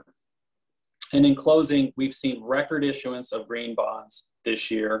forward. And in closing, we've seen record issuance of green bonds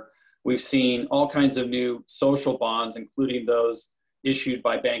this year. We've seen all kinds of new social bonds, including those issued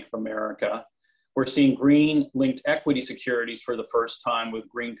by Bank of America. We're seeing green-linked equity securities for the first time with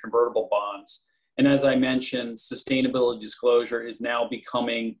green convertible bonds. And as I mentioned, sustainability disclosure is now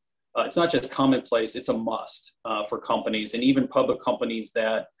becoming, it's not just commonplace, it's a must for companies. And even public companies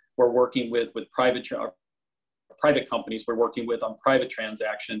that we're working with private companies we're working with on private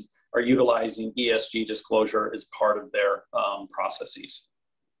transactions are utilizing ESG disclosure as part of their processes.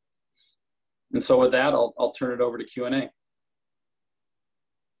 And so with that, I'll turn it over to Q&A.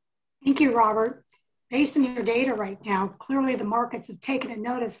 Thank you, Robert. Based on your data right now, clearly the markets have taken a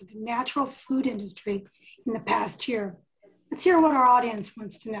notice of the natural food industry in the past year. Let's hear what our audience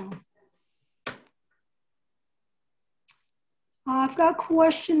wants to know. I've got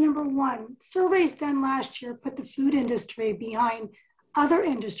question number 1. Surveys done last year put the food industry behind other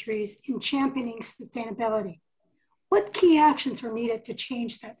industries in championing sustainability. What key actions are needed to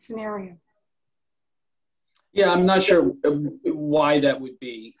change that scenario? Yeah, I'm not sure why that would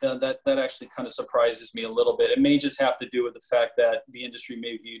be. That actually kind of surprises me a little bit. It may just have to do with the fact that the industry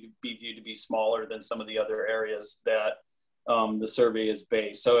may be viewed to be smaller than some of the other areas that the survey is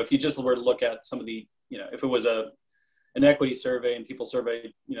based. So if you just were to look at some of the, if it was an equity survey and people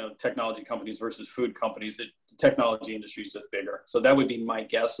surveyed, technology companies versus food companies, the technology industry is just bigger. So that would be my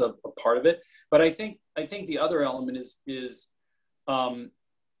guess of a part of it. But I think the other element is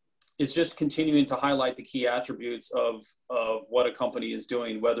just continuing to highlight the key attributes of what a company is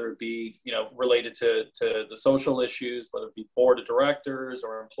doing, whether it be, related to the social issues, whether it be board of directors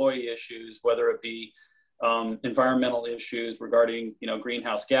or employee issues, whether it be environmental issues regarding,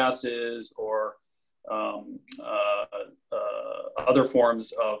 greenhouse gases or other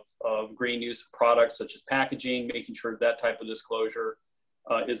forms of green use of products such as packaging, making sure that type of disclosure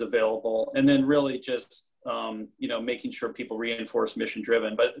is available. And then really just, making sure people reinforce mission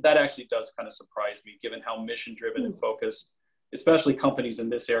driven. But that actually does kind of surprise me given how mission driven and focused, especially companies in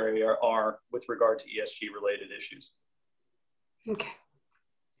this area are with regard to ESG related issues. Okay.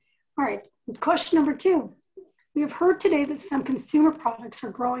 All right. Question number 2. We have heard today that some consumer products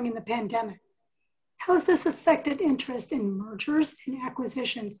are growing in the pandemic. How has this affected interest in mergers and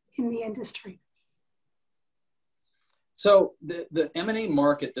acquisitions in the industry? So the M&A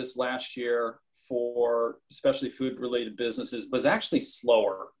market this last year for especially food-related businesses was actually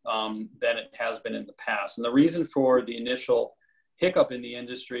slower than it has been in the past. And the reason for the initial hiccup in the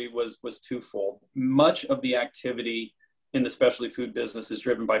industry was twofold. Much of the activity in the specialty food business is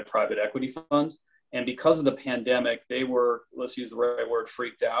driven by private equity funds. And because of the pandemic, they were, let's use the right word,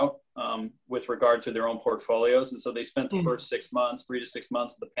 freaked out with regard to their own portfolios. And so they spent the first 6 months, 3 to 6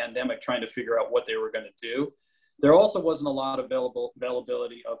 months of the pandemic trying to figure out what they were going to do. There also wasn't a lot of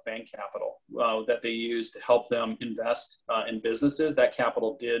availability of bank capital that they used to help them invest in businesses. That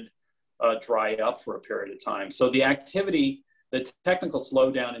capital did dry up for a period of time. So the activity, the technical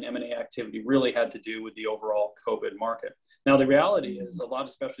slowdown in M&A activity really had to do with the overall COVID market. Now, the reality is a lot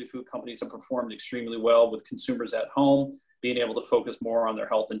of specialty food companies have performed extremely well with consumers at home, being able to focus more on their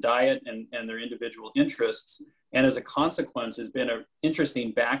health and diet and their individual interests. And as a consequence, has been an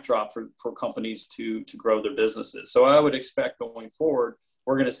interesting backdrop for companies to grow their businesses. So I would expect going forward,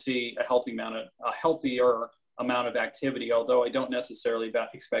 we're going to see a healthier amount of activity, although I don't necessarily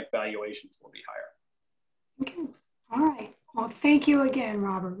expect valuations will be higher. Okay. All right. Well, thank you again,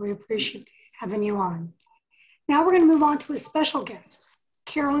 Robert. We appreciate having you on. Now we're going to move on to a special guest,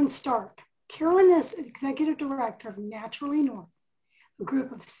 Carolyn Stark. Carolyn is Executive Director of Naturally North, a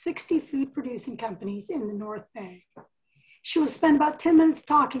group of 60 food producing companies in the North Bay. She will spend about 10 minutes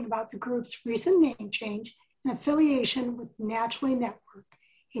talking about the group's recent name change and affiliation with Naturally Network,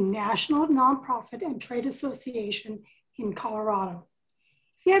 a national nonprofit and trade association in Colorado.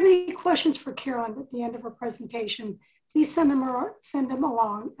 If you have any questions for Carolyn at the end of her presentation, please send them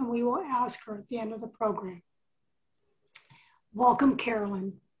along and we will ask her at the end of the program. Welcome,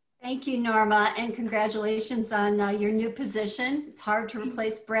 Carolyn. Thank you, Norma, and congratulations on your new position. It's hard to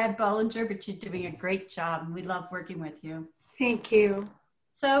replace Brad Bollinger, but you're doing a great job, and we love working with you. Thank you.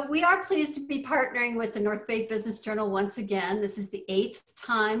 So we are pleased to be partnering with the North Bay Business Journal once again. This is the 8th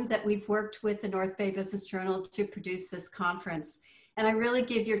time that we've worked with the North Bay Business Journal to produce this conference. And I really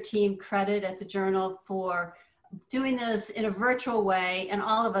give your team credit at the Journal for doing this in a virtual way, and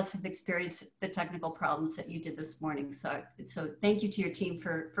all of us have experienced the technical problems that you did this morning. So thank you to your team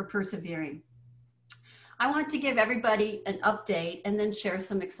for persevering. I want to give everybody an update and then share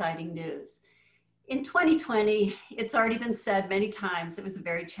some exciting news. In 2020, it's already been said many times, it was a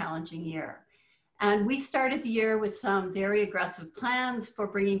very challenging year. And we started the year with some very aggressive plans for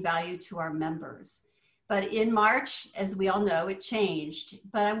bringing value to our members. But in March, as we all know, it changed.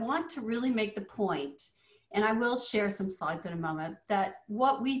 But I want to really make the point, and I will share some slides in a moment, that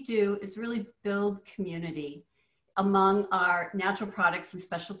what we do is really build community among our natural products and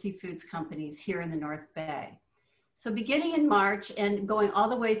specialty foods companies here in the North Bay. So beginning in March and going all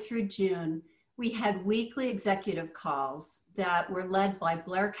the way through June, we had weekly executive calls that were led by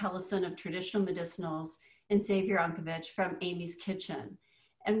Blair Kellison of Traditional Medicinals and Xavier Unkovich from Amy's Kitchen.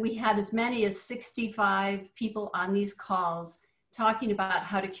 And we had as many as 65 people on these calls talking about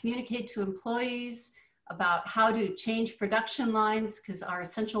how to communicate to employees, about how to change production lines, because our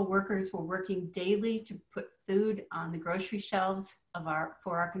essential workers were working daily to put food on the grocery shelves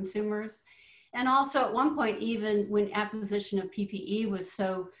for our consumers. And also at one point, even when acquisition of PPE was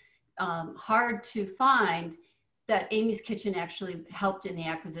so hard to find, that Amy's Kitchen actually helped in the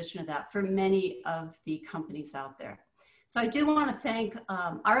acquisition of that for many of the companies out there. So I do want to thank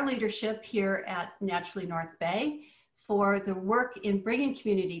our leadership here at Naturally North Bay for the work in bringing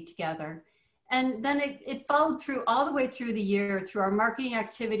community together. And then it followed through all the way through the year through our marketing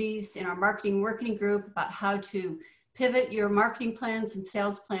activities in our marketing working group about how to pivot your marketing plans and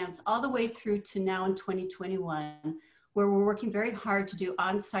sales plans all the way through to now in 2021, where we're working very hard to do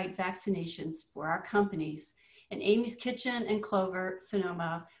on-site vaccinations for our companies. And Amy's Kitchen and Clover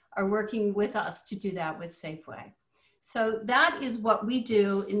Sonoma are working with us to do that with Safeway. So that is what we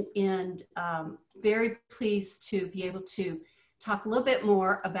do, and very pleased to be able to talk a little bit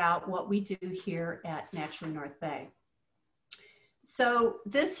more about what we do here at Naturally North Bay. So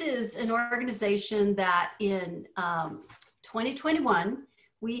this is an organization that in 2021,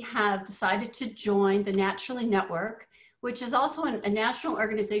 we have decided to join the Naturally Network, which is also a national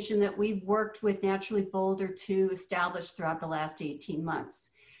organization that we've worked with Naturally Boulder to establish throughout the last 18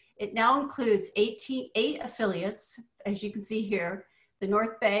 months. It now includes 8 affiliates, as you can see here, the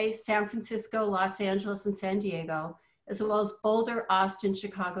North Bay, San Francisco, Los Angeles, and San Diego, as well as Boulder, Austin,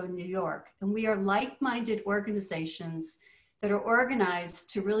 Chicago, New York. And we are like-minded organizations that are organized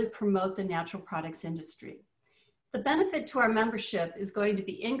to really promote the natural products industry. The benefit to our membership is going to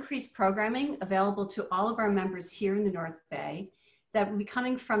be increased programming available to all of our members here in the North Bay that will be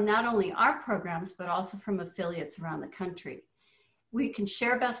coming from not only our programs, but also from affiliates around the country. We can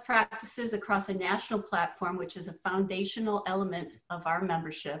share best practices across a national platform, which is a foundational element of our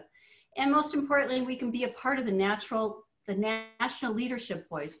membership. And most importantly, we can be a part of the national leadership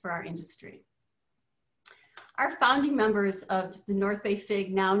voice for our industry. Our founding members of the North Bay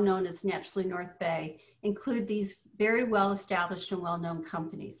FIG, now known as Naturally North Bay, include these very well-established and well-known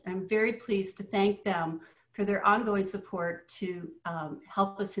companies. And I'm very pleased to thank them for their ongoing support to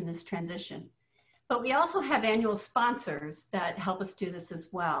help us in this transition. But we also have annual sponsors that help us do this as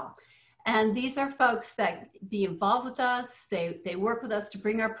well. And these are folks that be involved with us. They work with us to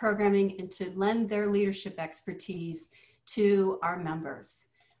bring our programming and to lend their leadership expertise to our members.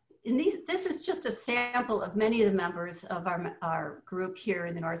 And this is just a sample of many of the members of our group here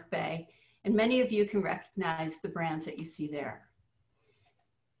in the North Bay. And many of you can recognize the brands that you see there.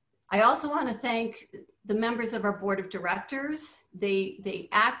 I also want to thank the members of our board of directors. They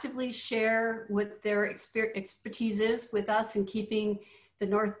actively share what their expertise is with us in keeping the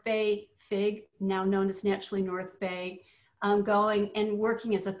North Bay FIG, now known as Naturally North Bay, going and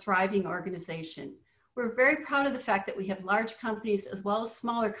working as a thriving organization. We're very proud of the fact that we have large companies as well as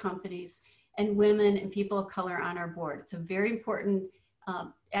smaller companies and women and people of color on our board. It's a very important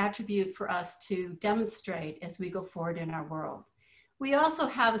attribute for us to demonstrate as we go forward in our world. We also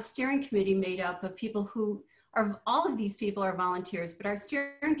have a steering committee made up of people who are, all of these people are volunteers, but our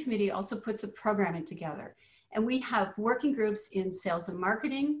steering committee also puts the programming together. And we have working groups in sales and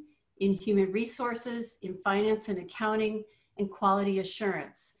marketing, in human resources, in finance and accounting, and quality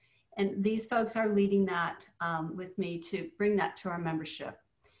assurance. And these folks are leading that with me to bring that to our membership.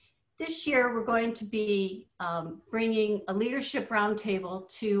 This year, we're going to be bringing a leadership roundtable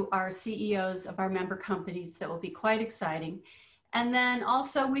to our CEOs of our member companies that will be quite exciting. And then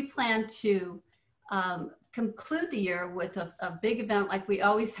also we plan to conclude the year with a big event like we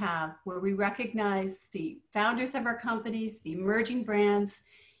always have, where we recognize the founders of our companies, the emerging brands,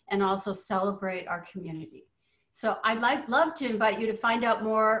 and also celebrate our community. So I'd love to invite you to find out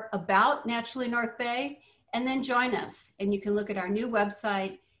more about Naturally North Bay and then join us. And you can look at our new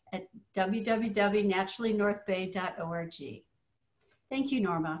website at www.naturallynorthbay.org. Thank you,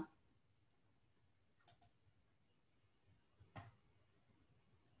 Norma.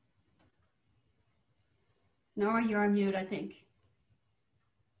 Norma, you're on mute, I think.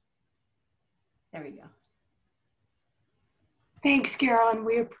 There we go. Thanks, Carolyn.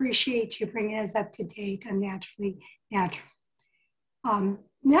 We appreciate you bringing us up to date on Naturally Natural. Our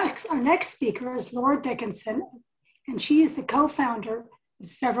next speaker is Lara Dickinson, and she is the co-founder of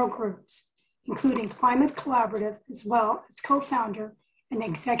several groups, including Climate Collaborative, as well as co-founder and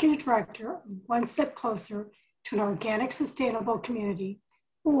executive director of One Step Closer to an Organic Sustainable Community,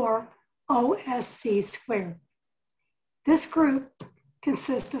 or OSC Squared. This group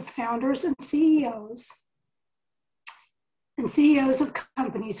consists of founders and CEOs of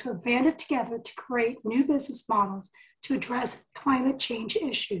companies who have banded together to create new business models to address climate change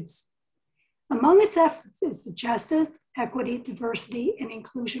issues. Among its efforts is the Justice, Equity, Diversity, and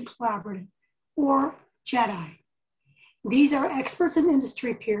Inclusion Collaborative, or JEDI. These are experts and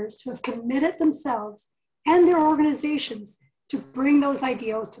industry peers who have committed themselves and their organizations to bring those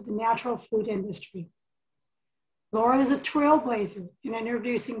ideals to the natural food industry. Lara is a trailblazer in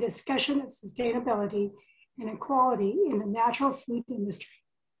introducing discussion of sustainability and equality in the natural food industry.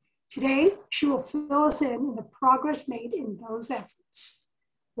 Today, she will fill us in the progress made in those efforts.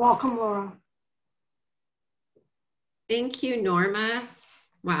 Welcome, Lara. Thank you, Norma.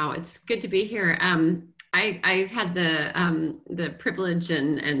 Wow, it's good to be here. I've had the privilege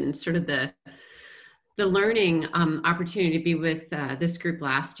and sort of the learning opportunity to be with this group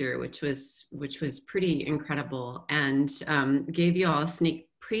last year, which was pretty incredible, and gave you all a sneak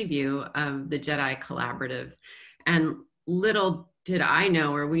preview of the JEDI Collaborative. And little did I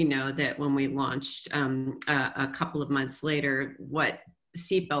know, or we know, that when we launched a couple of months later, what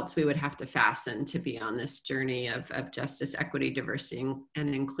seatbelts we would have to fasten to be on this journey of justice, equity, diversity,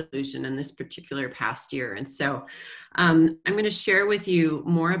 and inclusion in this particular past year. And so I'm going to share with you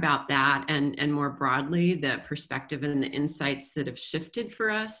more about that and more broadly the perspective and the insights that have shifted for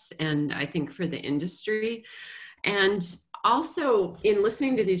us, and I think for the industry. And also, in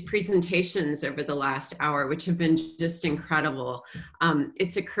listening to these presentations over the last hour, which have been just incredible,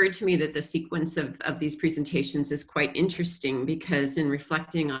 it's occurred to me that the sequence of these presentations is quite interesting, because in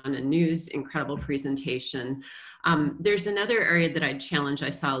reflecting on Anu's incredible presentation, there's another area that I'd challenge.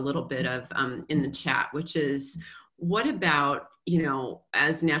 I saw a little bit of in the chat, which is, what about,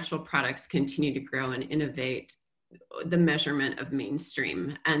 as natural products continue to grow and innovate, the measurement of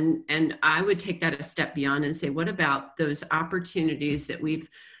mainstream? And I would take that a step beyond and say, what about those opportunities that we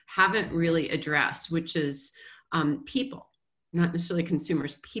haven't really addressed, which is people, not necessarily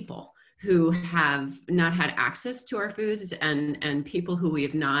consumers, people who have not had access to our foods, and people who we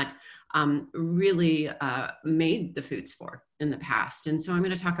have not really made the foods for in the past. And so I'm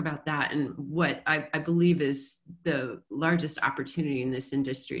going to talk about that and what I believe is the largest opportunity in this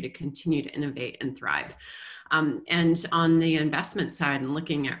industry to continue to innovate and thrive. And on the investment side, and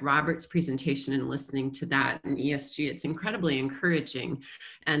looking at Robert's presentation and listening to that and ESG, it's incredibly encouraging.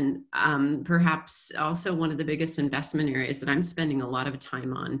 And perhaps also one of the biggest investment areas that I'm spending a lot of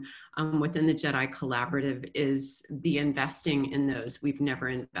time on within the JEDI Collaborative is the investing in those we've never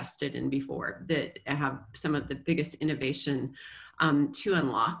invested in before, that have some of the biggest innovation to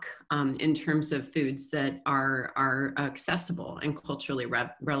unlock in terms of foods that are accessible and culturally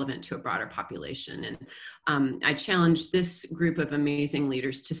relevant to a broader population. And I challenge this group of amazing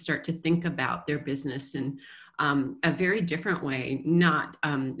leaders to start to think about their business in a very different way, not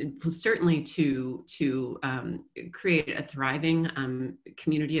certainly to create a thriving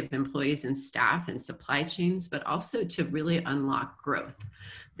community of employees and staff and supply chains, but also to really unlock growth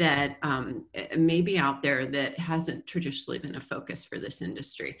that may be out there that hasn't traditionally been a focus for this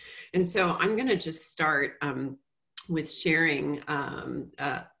industry. And so I'm going to just start with sharing. I'm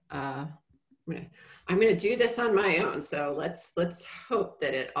going to do this on my own. So let's hope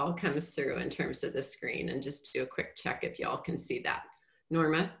that it all comes through in terms of the screen, and just do a quick check if y'all can see that.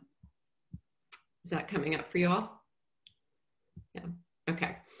 Norma, that coming up for you all? Yeah,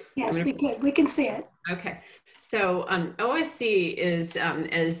 okay. Yes, we can see it. Okay, so OSC is,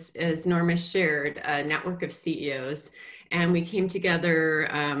 as Norma shared, a network of CEOs, and we came together,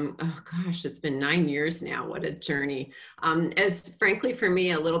 oh gosh, it's been 9 years now, what a journey. As frankly for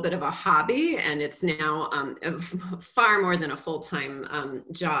me, a little bit of a hobby, and it's now far more than a full-time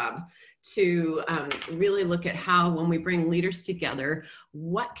job to really look at how, when we bring leaders together,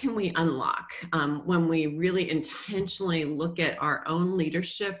 what can we unlock when we really intentionally look at our own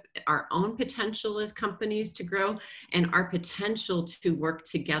leadership, our own potential as companies to grow, and our potential to work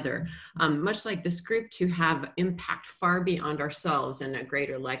together, much like this group, to have impact far beyond ourselves and a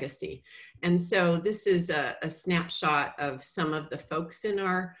greater legacy. And so this is a snapshot of some of the folks in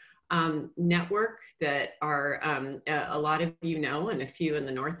our network that are a lot of you know, and a few in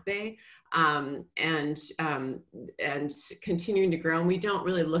the North Bay, and continuing to grow. And we don't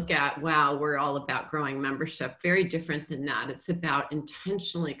really look at, wow, we're all about growing membership. Very different than that. It's about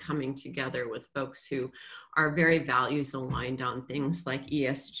intentionally coming together with folks who are very values aligned on things like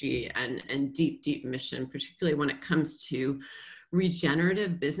ESG and deep, deep mission, particularly when it comes to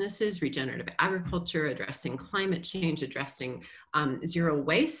regenerative businesses, regenerative agriculture, addressing climate change, addressing zero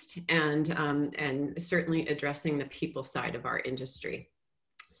waste, and certainly addressing the people side of our industry.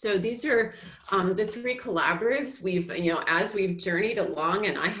 So these are the 3 collaboratives we've, as we've journeyed along,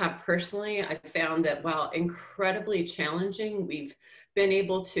 and I have personally, I found that while incredibly challenging, we've been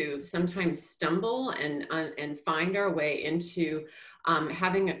able to sometimes stumble and find our way into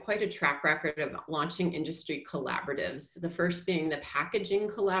having quite a track record of launching industry collaboratives. The first being the packaging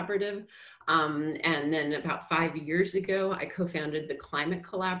collaborative. And then about 5 years ago, I co-founded the climate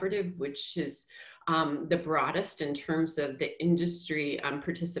collaborative, which is the broadest in terms of the industry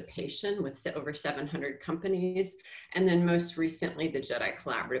participation, with over 700 companies. And then most recently, the Jedi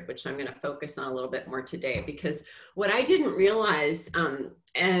Collaborative, which I'm going to focus on a little bit more today, because what I didn't realize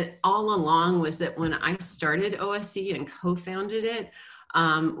all along was that when I started OSC and co-founded it,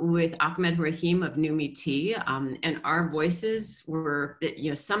 with Ahmed Rahim of Numi Tea, and our voices were,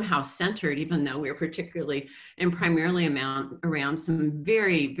 somehow centered, even though we were particularly and primarily around some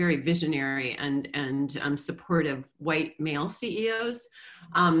very, very visionary and supportive white male CEOs,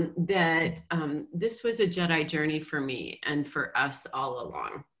 that this was a Jedi journey for me and for us all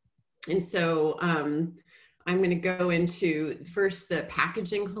along. And so I'm going to go into first the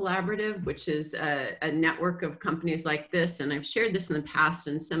packaging collaborative, which is a network of companies like this. And I've shared this in the past,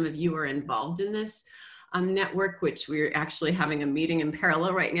 and some of you are involved in this network, which we're actually having a meeting in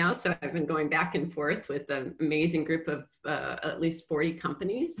parallel right now. So I've been going back and forth with an amazing group of at least 40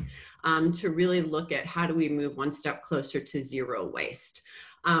 companies to really look at how do we move one step closer to zero waste.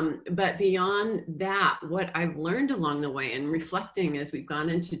 But beyond that, what I've learned along the way and reflecting as we've gone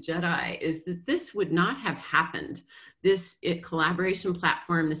into Jedi is that this would not have happened, this collaboration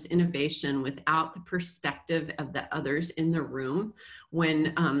platform, this innovation, without the perspective of the others in the room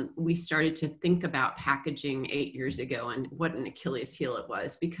when we started to think about packaging 8 years ago, and what an Achilles heel it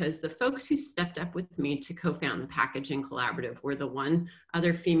was, because the folks who stepped up with me to co-found the packaging collaborative were the one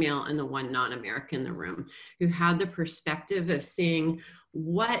other female and the one non-American in the room, who had the perspective of seeing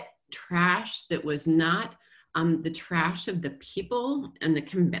what trash that was not the trash of the people and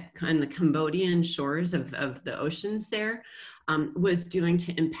the Cambodian shores of the oceans there was doing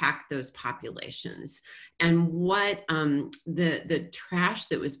to impact those populations, and what the trash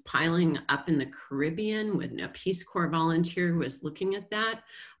that was piling up in the Caribbean, when a Peace Corps volunteer was looking at that,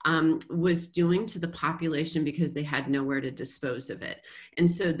 was doing to the population because they had nowhere to dispose of it.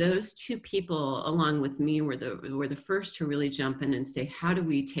 And so those 2 people, along with me, were the first to really jump in and say, how do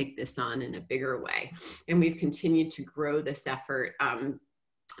we take this on in a bigger way? And we've continued to grow this effort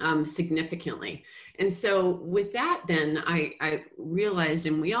significantly. And so with that, then I realized,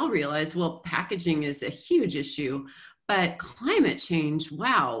 and we all realized, well, packaging is a huge issue, but climate change,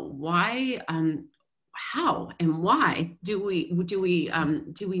 wow, why, how and why do we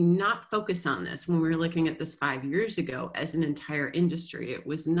not focus on this? When we were looking at this 5 years ago as an entire industry, it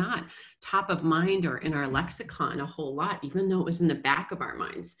was not top of mind or in our lexicon a whole lot, even though it was in the back of our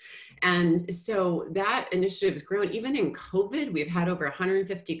minds. And so that initiative has grown. Even in COVID, we've had over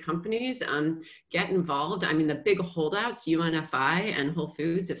 150 companies get involved. I mean, the big holdouts, UNFI and Whole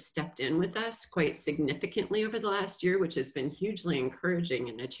Foods, have stepped in with us quite significantly over the last year, which has been hugely encouraging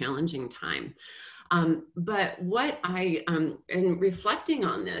in a challenging time. But what and reflecting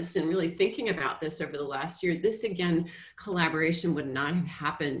on this and really thinking about this over the last year, this again, collaboration would not have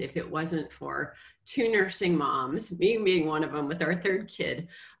happened if it wasn't for two nursing moms, me being one of them with our third kid,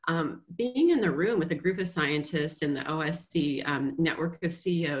 being in the room with a group of scientists and the OSC network of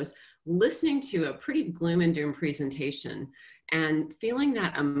CEOs, listening to a pretty gloom and doom presentation and feeling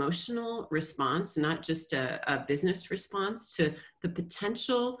that emotional response, not just a business response to the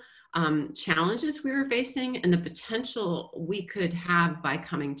potential challenges we were facing and the potential we could have by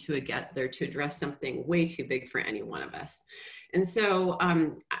coming together to address something way too big for any one of us. And so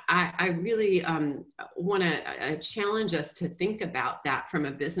I really want to challenge us to think about that from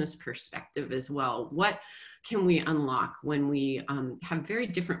a business perspective as well. What can we unlock when we have very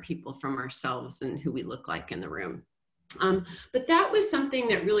different people from ourselves and who we look like in the room? But that was something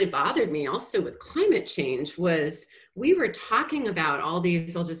that really bothered me also with climate change was we were talking about all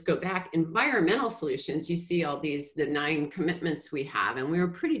these, I'll just go back, environmental solutions. You see all these, the 9 commitments we have, and we were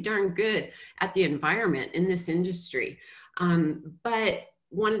pretty darn good at the environment in this industry. But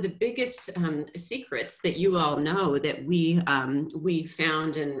one of the biggest secrets that you all know that we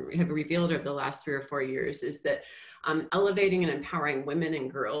found and have revealed over the last 3 or 4 years is that elevating and empowering women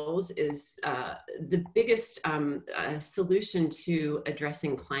and girls is the biggest solution to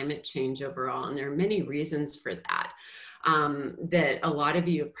addressing climate change overall. And there are many reasons for that. That a lot of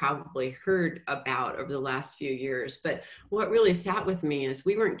you have probably heard about over the last few years. But what really sat with me is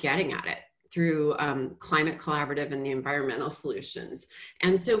we weren't getting at it through Climate Collaborative and the environmental solutions.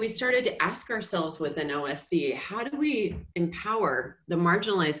 And so we started to ask ourselves within OSC, how do we empower the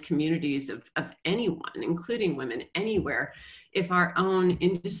marginalized communities of anyone, including women anywhere, if our own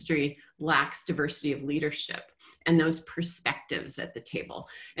industry lacks diversity of leadership and those perspectives at the table?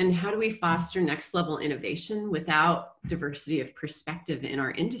 And how do we foster next level innovation without diversity of perspective in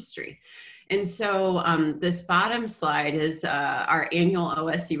our industry? And so this bottom slide is our annual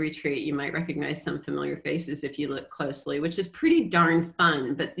OSC retreat. You might recognize some familiar faces if you look closely, which is pretty darn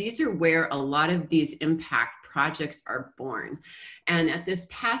fun, but these are where a lot of these impact projects are born. And at this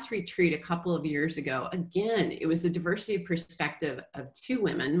past retreat a couple of years ago, again, it was the diversity of perspective of 2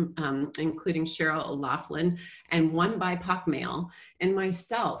 women, including Cheryl O'Loughlin and 1 BIPOC male, and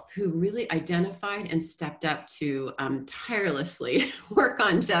myself, who really identified and stepped up to tirelessly work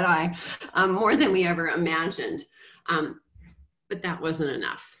on JEDI more than we ever imagined. But that wasn't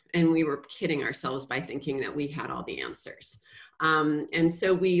enough. And we were kidding ourselves by thinking that we had all the answers. And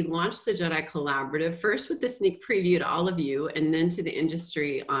so we launched the JEDI Collaborative, first with the sneak preview to all of you, and then to the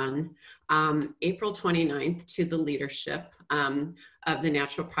industry on April 29th to the leadership of the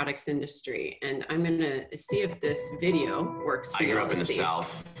natural products industry. And I'm gonna see if this video works for you. I grew up in the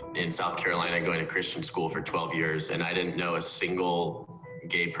South, in South Carolina, going to Christian school for 12 years, and I didn't know a single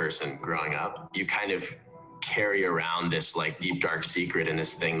gay person growing up. You kind of carry around this like deep dark secret and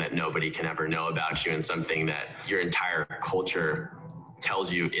this thing that nobody can ever know about you, and something that your entire culture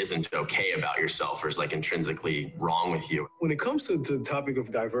tells you isn't okay about yourself or is like intrinsically wrong with you. When it comes to the topic of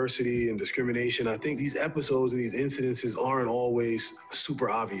diversity and discrimination, I think these episodes and these incidences aren't always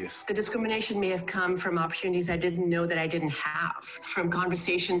super obvious. The discrimination may have come from opportunities I didn't know that I didn't have, from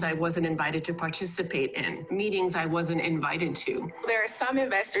conversations I wasn't invited to participate in, meetings I wasn't invited to. There are some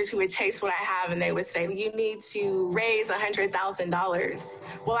investors who would taste what I have and they would say, you need to raise $100,000.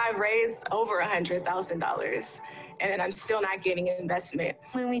 Well, I've raised over $100,000. And I'm still not getting an investment.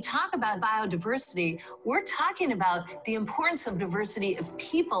 When we talk about biodiversity, we're talking about the importance of diversity of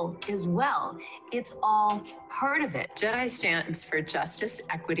people as well. It's all part of it. JEDI stands for Justice,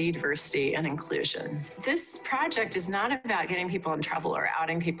 Equity, Diversity, and Inclusion. This project is not about getting people in trouble or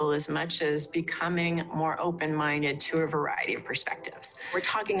outing people as much as becoming more open-minded to a variety of perspectives. We're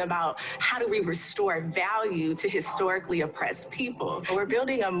talking about how do we restore value to historically oppressed people. We're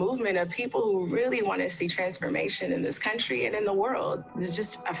building a movement of people who really want to see transformation in this country and in the world. It's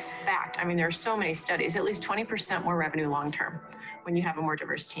just a fact. I mean, there are so many studies, at least 20% more revenue long-term when you have a more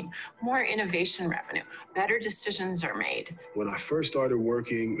diverse team, more innovation revenue, better decisions are made. When I first started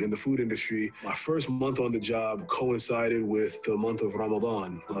working in the food industry, my first month on the job coincided with the month of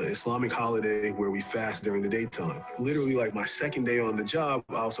Ramadan, an Islamic holiday where we fast during the daytime. Literally, like my second day on the job,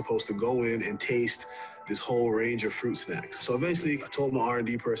 I was supposed to go in and taste this whole range of fruit snacks. So eventually I told my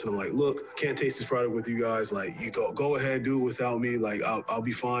R&D person, I'm like, look, can't taste this product with you guys. Like, you go ahead, do it without me. Like, I'll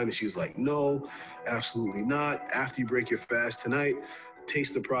be fine. And she was like, no, absolutely not. After you break your fast tonight,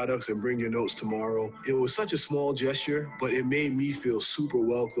 taste the products and bring your notes tomorrow. It was such a small gesture, but it made me feel super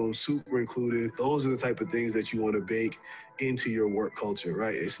welcome, super included. Those are the type of things that you want to bake into your work culture,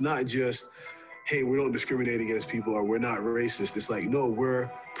 right? It's not just, hey, we don't discriminate against people or we're not racist. It's like, no, we're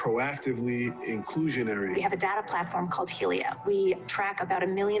proactively inclusionary. We have a data platform called Helia. We track about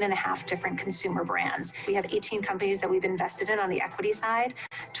 1.5 million different consumer brands. We have 18 companies that we've invested in on the equity side.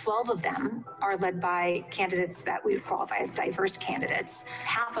 12 of them are led by candidates that we would qualify as diverse candidates.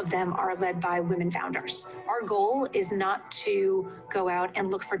 Half of them are led by women founders. Our goal is not to go out and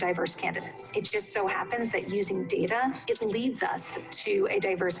look for diverse candidates. It just so happens that using data, it leads us to a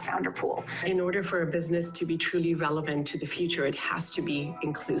diverse founder pool. In order for a business to be truly relevant to the future, it has to be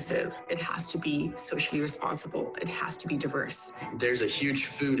inclusive. It has to be socially responsible. It has to be diverse. There's a huge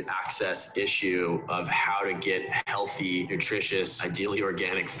food access issue of how to get healthy, nutritious, ideally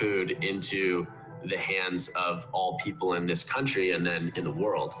organic food into the hands of all people in this country and then in the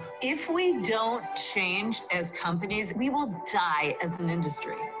world. If we don't change as companies, we will die as an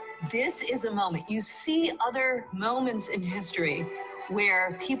industry. This is a moment. You see other moments in history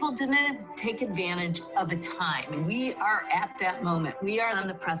where people didn't take advantage of a time. And we are at that moment. We are on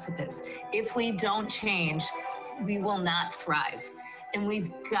the precipice. If we don't change, we will not thrive. And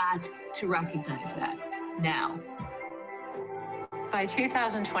we've got to recognize that now. By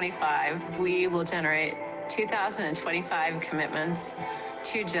 2025, we will generate 2,025 commitments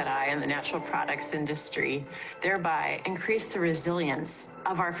to JEDI and the natural products industry, thereby increase the resilience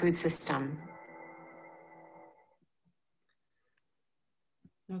of our food system.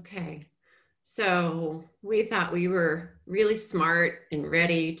 Okay, so we thought we were really smart and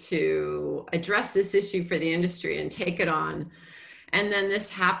ready to address this issue for the industry and take it on. And then this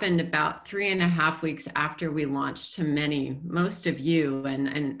happened about 3.5 weeks after we launched to most of you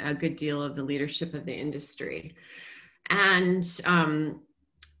and a good deal of the leadership of the industry. And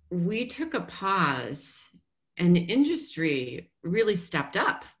we took a pause and the industry really stepped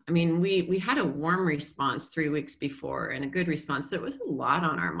up. I mean, we had a warm response 3 weeks before and a good response. There was a lot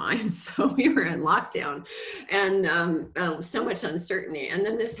on our minds. So we were in lockdown and so much uncertainty. And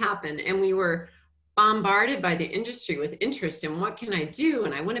then this happened and we were bombarded by the industry with interest in what can I do?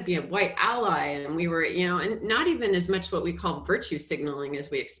 And I want to be a white ally. And we were, and not even as much what we call virtue signaling as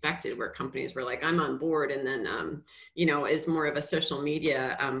we expected, where companies were like, I'm on board. And then, is more of a social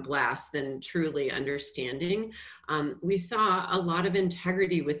media blast than truly understanding. We saw a lot of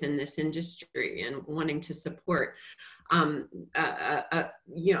integrity within this industry and wanting to support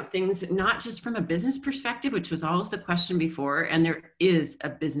things, not just from a business perspective, which was always the question before, and there is a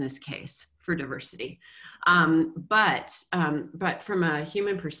business case for diversity, but from a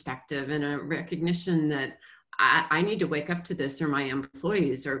human perspective and a recognition that I need to wake up to this or my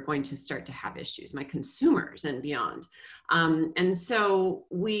employees are going to start to have issues, my consumers and beyond. And so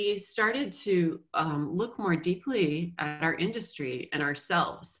we started to look more deeply at our industry and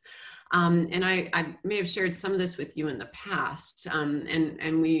ourselves. And I may have shared some of this with you in the past.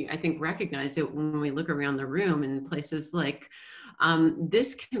 And we, I think, recognize it when we look around the room in places like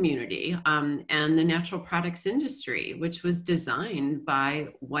this community and the natural products industry, which was designed by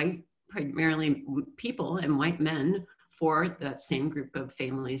white, primarily people and white men for that same group of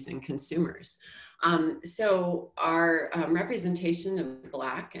families and consumers. So our representation of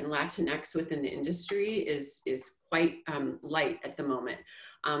Black and Latinx within the industry is quite light at the moment.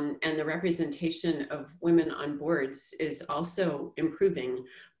 And the representation of women on boards is also improving,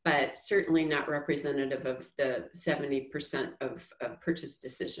 but certainly not representative of the 70% of purchase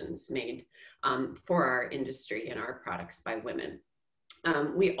decisions made for our industry and our products by women.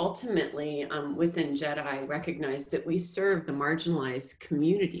 We ultimately, within JEDI, recognize that we serve the marginalized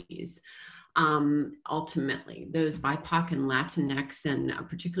communities, ultimately, those BIPOC and Latinx, and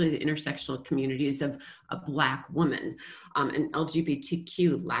particularly the intersectional communities of a Black woman, and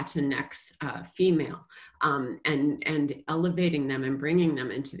LGBTQ Latinx female, and elevating them and bringing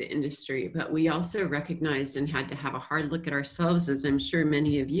them into the industry. But we also recognized and had to have a hard look at ourselves, as I'm sure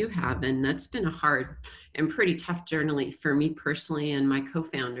many of you have, and that's been a hard and pretty tough journey for me personally and my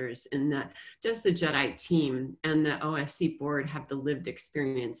co-founders, in that does the JEDI team and the OSC board have the lived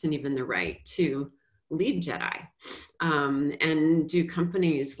experience and even the right to lead JEDI? And do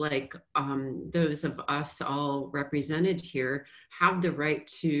companies like those of us all represented here have the right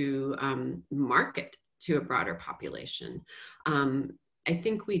to market to a broader population? I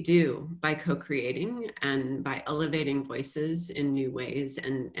think we do, by co-creating and by elevating voices in new ways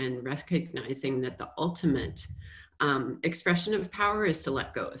and recognizing that the ultimate expression of power is to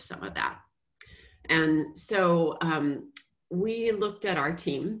let go of some of that. And so we looked at our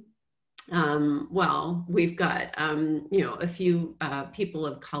team Well, we've got, you know, a few people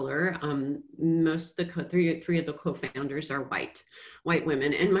of color. Most of the three of the co-founders are white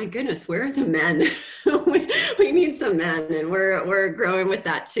women. And my goodness, where are the men? we need some men, and we're growing with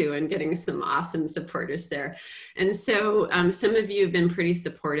that too, and getting some awesome supporters there. And so some of you have been pretty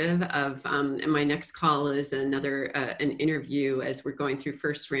supportive of, and my next call is another an interview as we're going through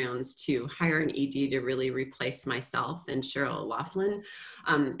first rounds to hire an ED to really replace myself and Cheryl Laughlin,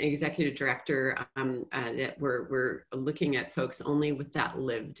 executive director, that we're looking at folks only with that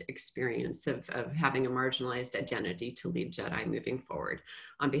lived experience of having a marginalized identity to lead JEDI moving forward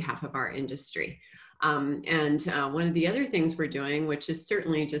on behalf of our industry. And one of the other things we're doing, which is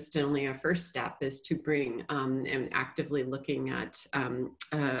certainly just only a first step, is to bring and actively looking at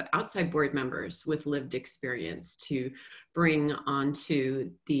outside board members with lived experience to bring onto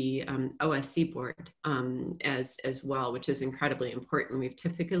the OSC board as well, which is incredibly important. We've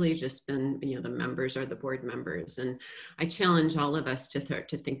typically just been, you know, the members are the board members, and I challenge all of us to start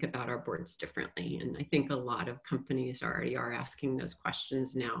to think about our boards differently. And I think a lot of companies already are asking those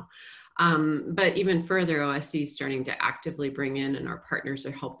questions now. But even further, OSC is starting to actively bring in, and our partners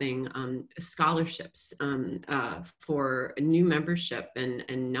are helping scholarships for new membership, and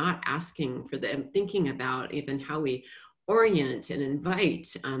not asking for them, thinking about even how we orient and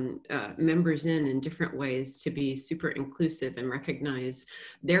invite members in different ways to be super inclusive and recognize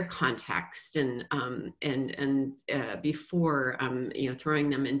their context, and before you know, throwing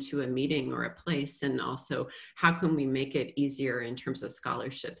them into a meeting or a place. And also, how can we make it easier in terms of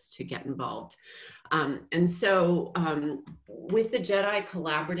scholarships to get involved? And so with the JEDI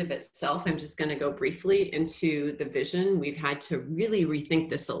Collaborative itself, I'm just going to go briefly into the vision. We've had to really rethink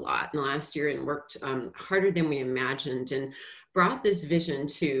this a lot in the last year, and worked harder than we imagined, and brought this vision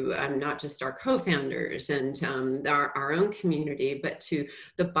to not just our co-founders and our own community, but to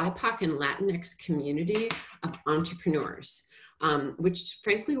the BIPOC and Latinx community of entrepreneurs. Which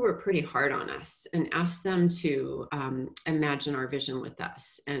frankly were pretty hard on us, and asked them to imagine our vision with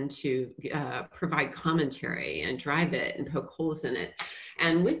us, and to provide commentary and drive it and poke holes in it.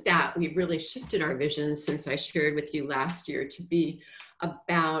 And with that, we've really shifted our vision since I shared with you last year to be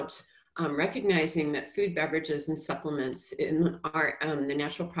about recognizing that food, beverages, and supplements in our the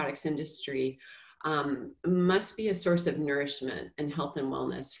natural products industry must be a source of nourishment and health and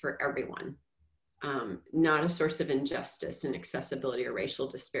wellness for everyone. Not a source of injustice and accessibility or racial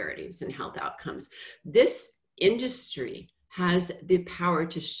disparities in health outcomes. This industry has the power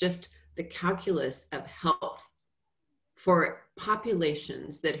to shift the calculus of health for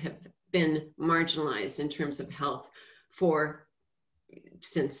populations that have been marginalized in terms of health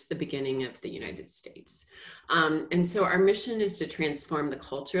since the beginning of the United States. And so our mission is to transform the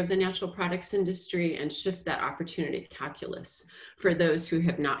culture of the natural products industry and shift that opportunity calculus for those who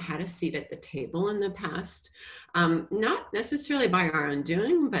have not had a seat at the table in the past, not necessarily by our own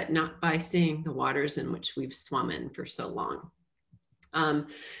doing, but not by seeing the waters in which we've swum in for so long.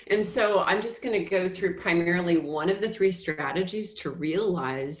 And so I'm just going to go through primarily one of the three strategies to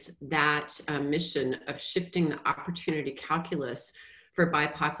realize that mission of shifting the opportunity calculus for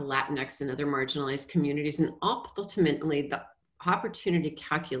BIPOC, Latinx, and other marginalized communities, and ultimately the opportunity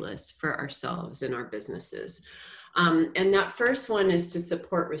calculus for ourselves and our businesses. And that first one is to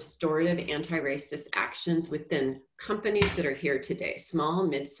support restorative anti-racist actions within companies that are here today, small,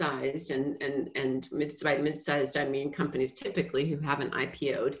 mid-sized, and by mid-sized, I mean companies typically who haven't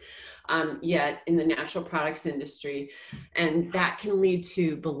IPO'd yet in the natural products industry. And that can lead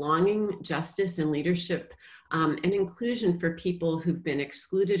to belonging, justice, and leadership and inclusion for people who've been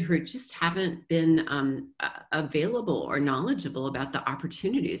excluded, who just haven't been available or knowledgeable about the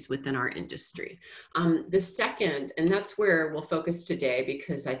opportunities within our industry. The second, and that's where we'll focus today,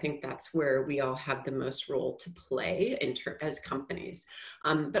 because I think that's where we all have the most role to play as companies,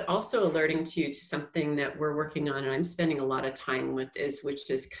 but also alerting you to something that we're working on and I'm spending a lot of time with, which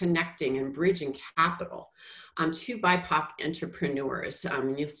is connecting and bridging capital to BIPOC entrepreneurs.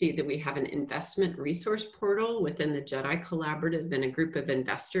 You'll see that we have an investment resource portal within the JEDI Collaborative and a group of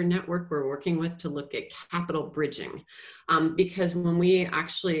investor network we're working with to look at capital bridging. Because when we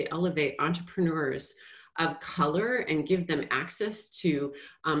actually elevate entrepreneurs of color and give them access to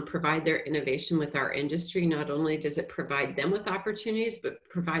provide their innovation with our industry, not only does it provide them with opportunities, but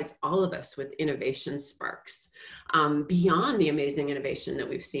provides all of us with innovation sparks beyond the amazing innovation that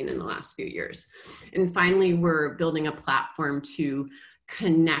we've seen in the last few years. And finally, we're building a platform to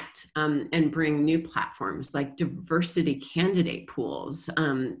connect and bring new platforms like diversity candidate pools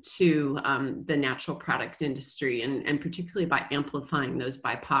to the natural product industry, and particularly by amplifying those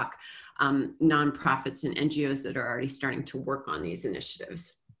BIPOC nonprofits and NGOs that are already starting to work on these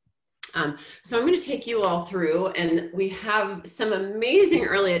initiatives. So I'm going to take you all through, and we have some amazing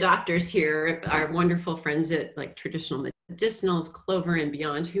early adopters here, our wonderful friends at like Traditional Medicinals, Clover and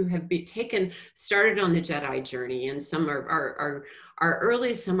Beyond, who have started on the Jedi journey, and some are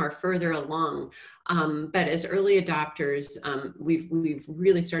early, some are further along. But as early adopters, we've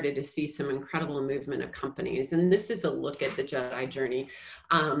really started to see some incredible movement of companies. And this is a look at the Jedi journey,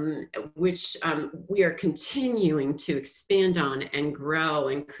 which we are continuing to expand on and grow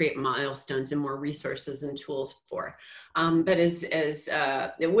and create milestones and more resources and tools for. But as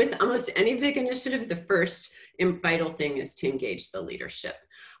with almost any big initiative, the first vital thing is to engage the leadership.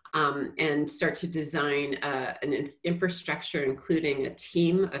 And start to design an infrastructure, including a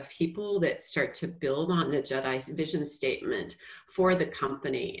team of people that start to build on the Jedi's vision statement for the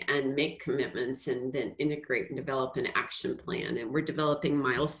company and make commitments, and then integrate and develop an action plan. And we're developing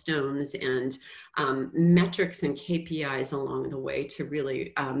milestones and metrics and KPIs along the way to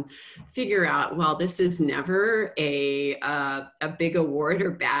really figure out, while this is never a big award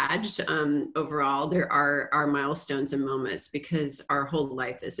or badge, overall, there are milestones and moments, because our whole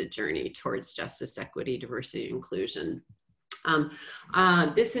life is a journey towards justice, equity, diversity, inclusion.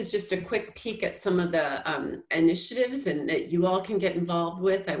 This is just a quick peek at some of the initiatives and that you all can get involved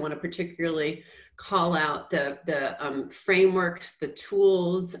with. I want to particularly call out the frameworks, the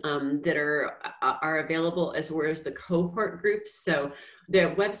tools that are available, as well as the cohort groups. So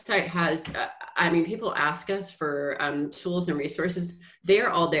the website has, people ask us for tools and resources. They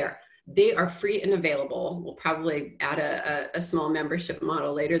are all there. They are free and available. We'll probably add a small membership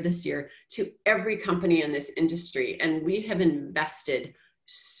model later this year to every company in this industry. And we have invested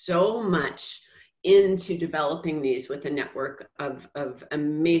so much into developing these with a network of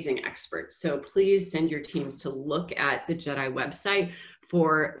amazing experts. So please send your teams to look at the Jedi website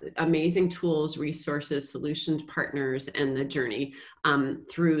for amazing tools, resources, solutions, partners, and the journey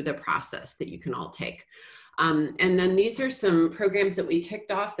through the process that you can all take. And then these are some programs that we kicked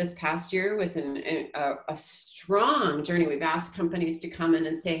off this past year with a strong journey. We've asked companies to come in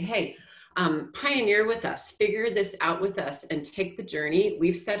and say, hey, pioneer with us, figure this out with us, and take the journey.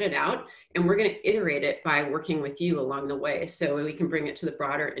 We've set it out, and we're going to iterate it by working with you along the way, so we can bring it to the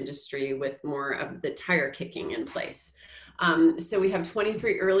broader industry with more of the tire kicking in place. So we have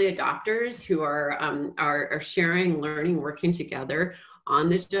 23 early adopters who are sharing, learning, working together on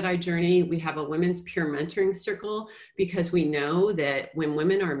the Jedi journey. We have a women's peer mentoring circle, because we know that when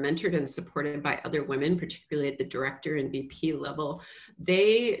women are mentored and supported by other women, particularly at the director and VP level,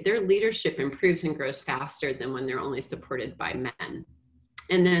 their leadership improves and grows faster than when they're only supported by men.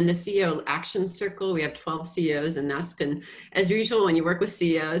 And then the CEO Action Circle, we have 12 CEOs, and that's been, as usual, when you work with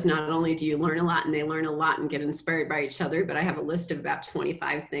CEOs, not only do you learn a lot and they learn a lot and get inspired by each other, but I have a list of about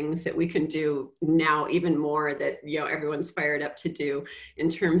 25 things that we can do now, even more, that everyone's fired up to do in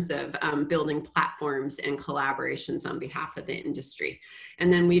terms of building platforms and collaborations on behalf of the industry.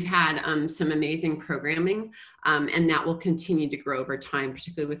 And then we've had some amazing programming, and that will continue to grow over time,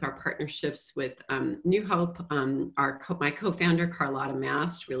 particularly with our partnerships with New Hope, my co-founder, Carlotta Mast,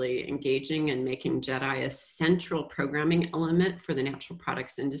 really engaging and making Jedi a central programming element for the natural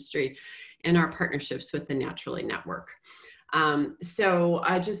products industry, and our partnerships with the Naturally Network. So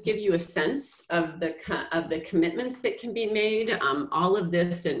I just give you a sense of the commitments that can be made. All of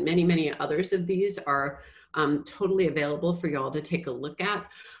this and many, many others of these are totally available for y'all to take a look at.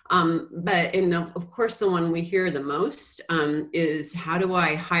 But of course, the one we hear the most is, how do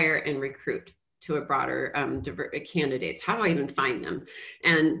I hire and recruit to a broader candidates? How do I even find them?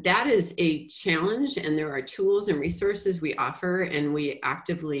 And that is a challenge, and there are tools and resources we offer, and we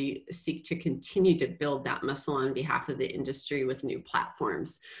actively seek to continue to build that muscle on behalf of the industry with new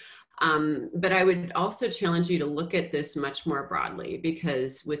platforms. But I would also challenge you to look at this much more broadly,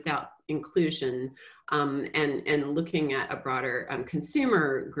 because without inclusion and looking at a broader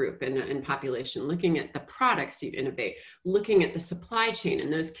consumer group and population, looking at the products you innovate, looking at the supply chain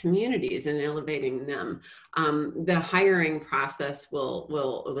and those communities and elevating them, the hiring process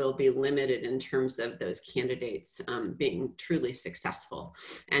will be limited in terms of those candidates being truly successful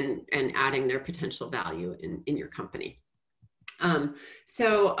and adding their potential value in your company.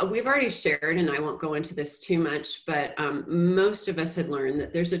 So we've already shared, and I won't go into this too much, but most of us had learned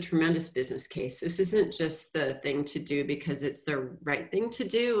that there's a tremendous business case. This isn't just the thing to do because it's the right thing to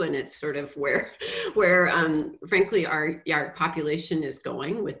do, and it's sort of where frankly, our population is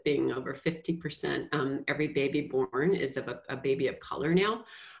going, with being over 50%. Every baby born is of a baby of color now.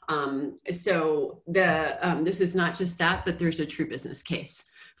 So this is not just that, but there's a true business case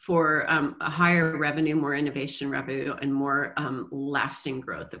for a higher revenue, more innovation revenue, and more lasting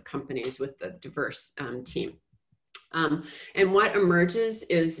growth of companies with a diverse team. And what emerges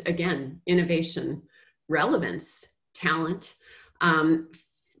is, again, innovation, relevance, talent,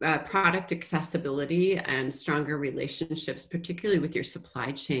 product accessibility, and stronger relationships, particularly with your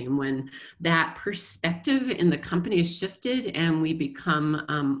supply chain, when that perspective in the company is shifted and we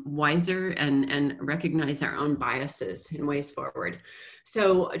become wiser and recognize our own biases and ways forward.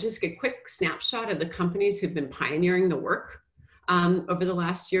 So just a quick snapshot of the companies who've been pioneering the work over the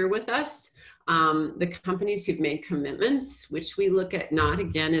last year with us. The companies who've made commitments, which we look at not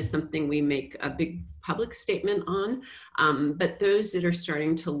again as something we make a big public statement on, but those that are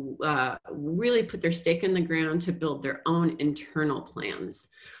starting to really put their stake in the ground to build their own internal plans.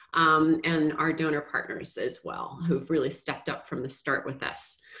 And our donor partners as well, who've really stepped up from the start with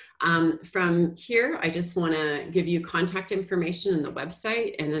us. From here, I just want to give you contact information on the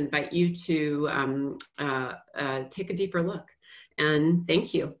website and invite you to take a deeper look. And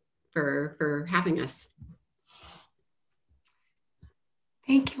thank you for having us.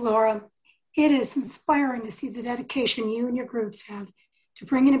 Thank you, Laura. It is inspiring to see the dedication you and your groups have to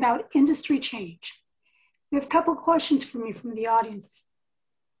bringing about industry change. We have a couple of questions from you from the audience.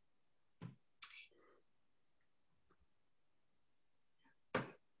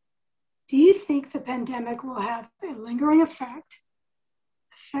 Do you think the pandemic will have a lingering effect,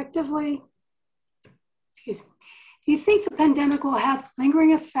 do you think the pandemic will have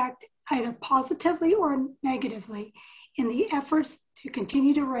lingering effect either positively or negatively in the efforts to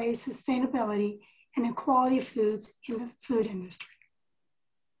continue to raise sustainability and the quality of foods in the food industry?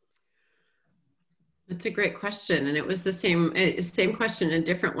 That's a great question. And it was the same question in a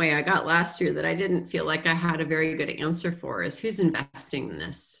different way I got last year that I didn't feel like I had a very good answer for, is who's investing in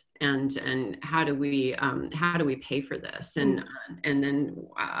this? And how do we pay for this? And then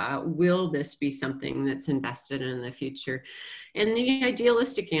will this be something that's invested in the future? And the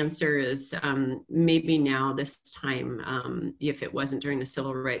idealistic answer is maybe now this time, if it wasn't during the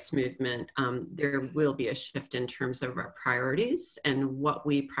civil rights movement, there will be a shift in terms of our priorities and what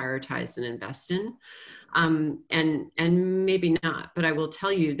we prioritize and invest in. And maybe not, but I will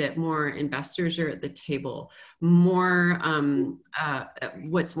tell you that more investors are at the table. More,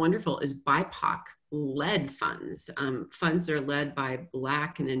 what's wonderful is BIPOC-led funds. Funds that are led by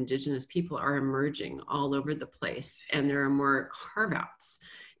Black and Indigenous people are emerging all over the place, and there are more carve-outs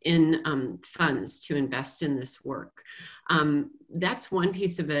in funds to invest in this work. That's one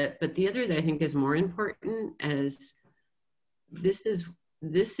piece of it, but the other that I think is more important is this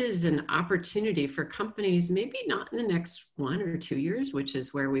is an opportunity for companies, maybe not in the next 1 or 2 years, which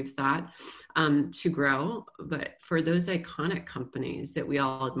is where we've thought to grow, but for those iconic companies that we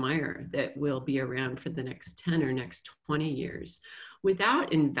all admire that will be around for the next 10 or next 20 years.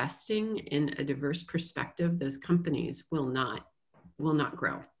 Without investing in a diverse perspective, those companies will not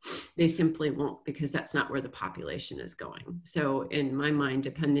grow. They simply won't, because that's not where the population is going. So in my mind,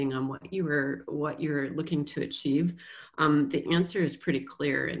 depending on what you're looking to achieve, the answer is pretty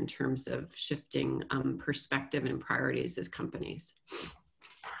clear in terms of shifting perspective and priorities as companies.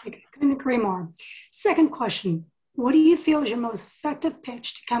 I couldn't agree more. Second question, what do you feel is your most effective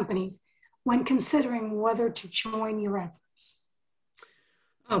pitch to companies when considering whether to join your efforts?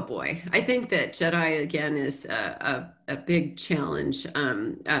 Oh boy, I think that JEDI again is a big challenge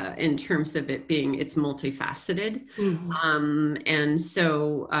in terms of it's multifaceted, and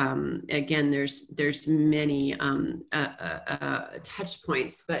so again, there's many touch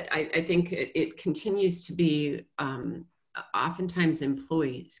points, but I think it continues to be oftentimes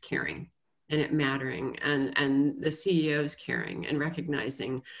employees caring and it mattering, and the CEOs caring and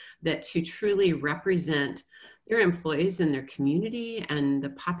recognizing that to truly represent their employees and their community and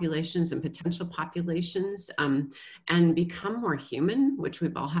the populations and potential populations, and become more human, which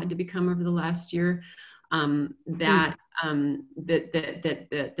we've all had to become over the last year, that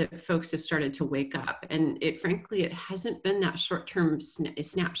folks have started to wake up. And frankly, it hasn't been that short-term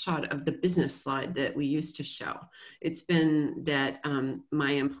snapshot of the business slide that we used to show. It's been that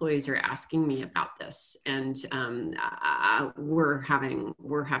my employees are asking me about this, and we're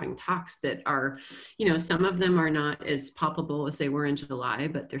having talks that are, some of them are not as palpable as they were in July,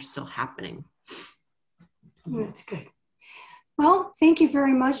 but they're still happening. That's good. Well, thank you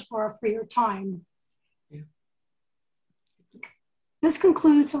very much, Laura, for your time. This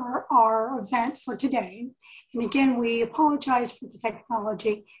concludes our event for today. And again, we apologize for the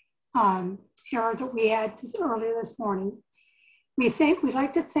technology error that we had earlier this morning. We'd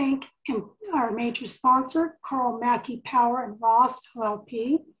like to thank our major sponsor, Carl Mackey Power and Ross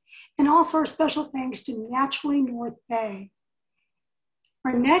LLP, and also our special thanks to Naturally North Bay.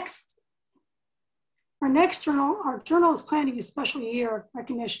 Our journal is planning a special year of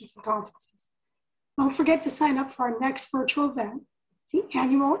recognitions and conferences. Don't forget to sign up for our next virtual event, the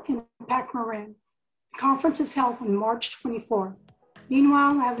annual Impact Marin. The conference is held on March 24th.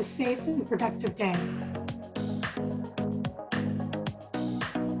 Meanwhile, have a safe and productive day.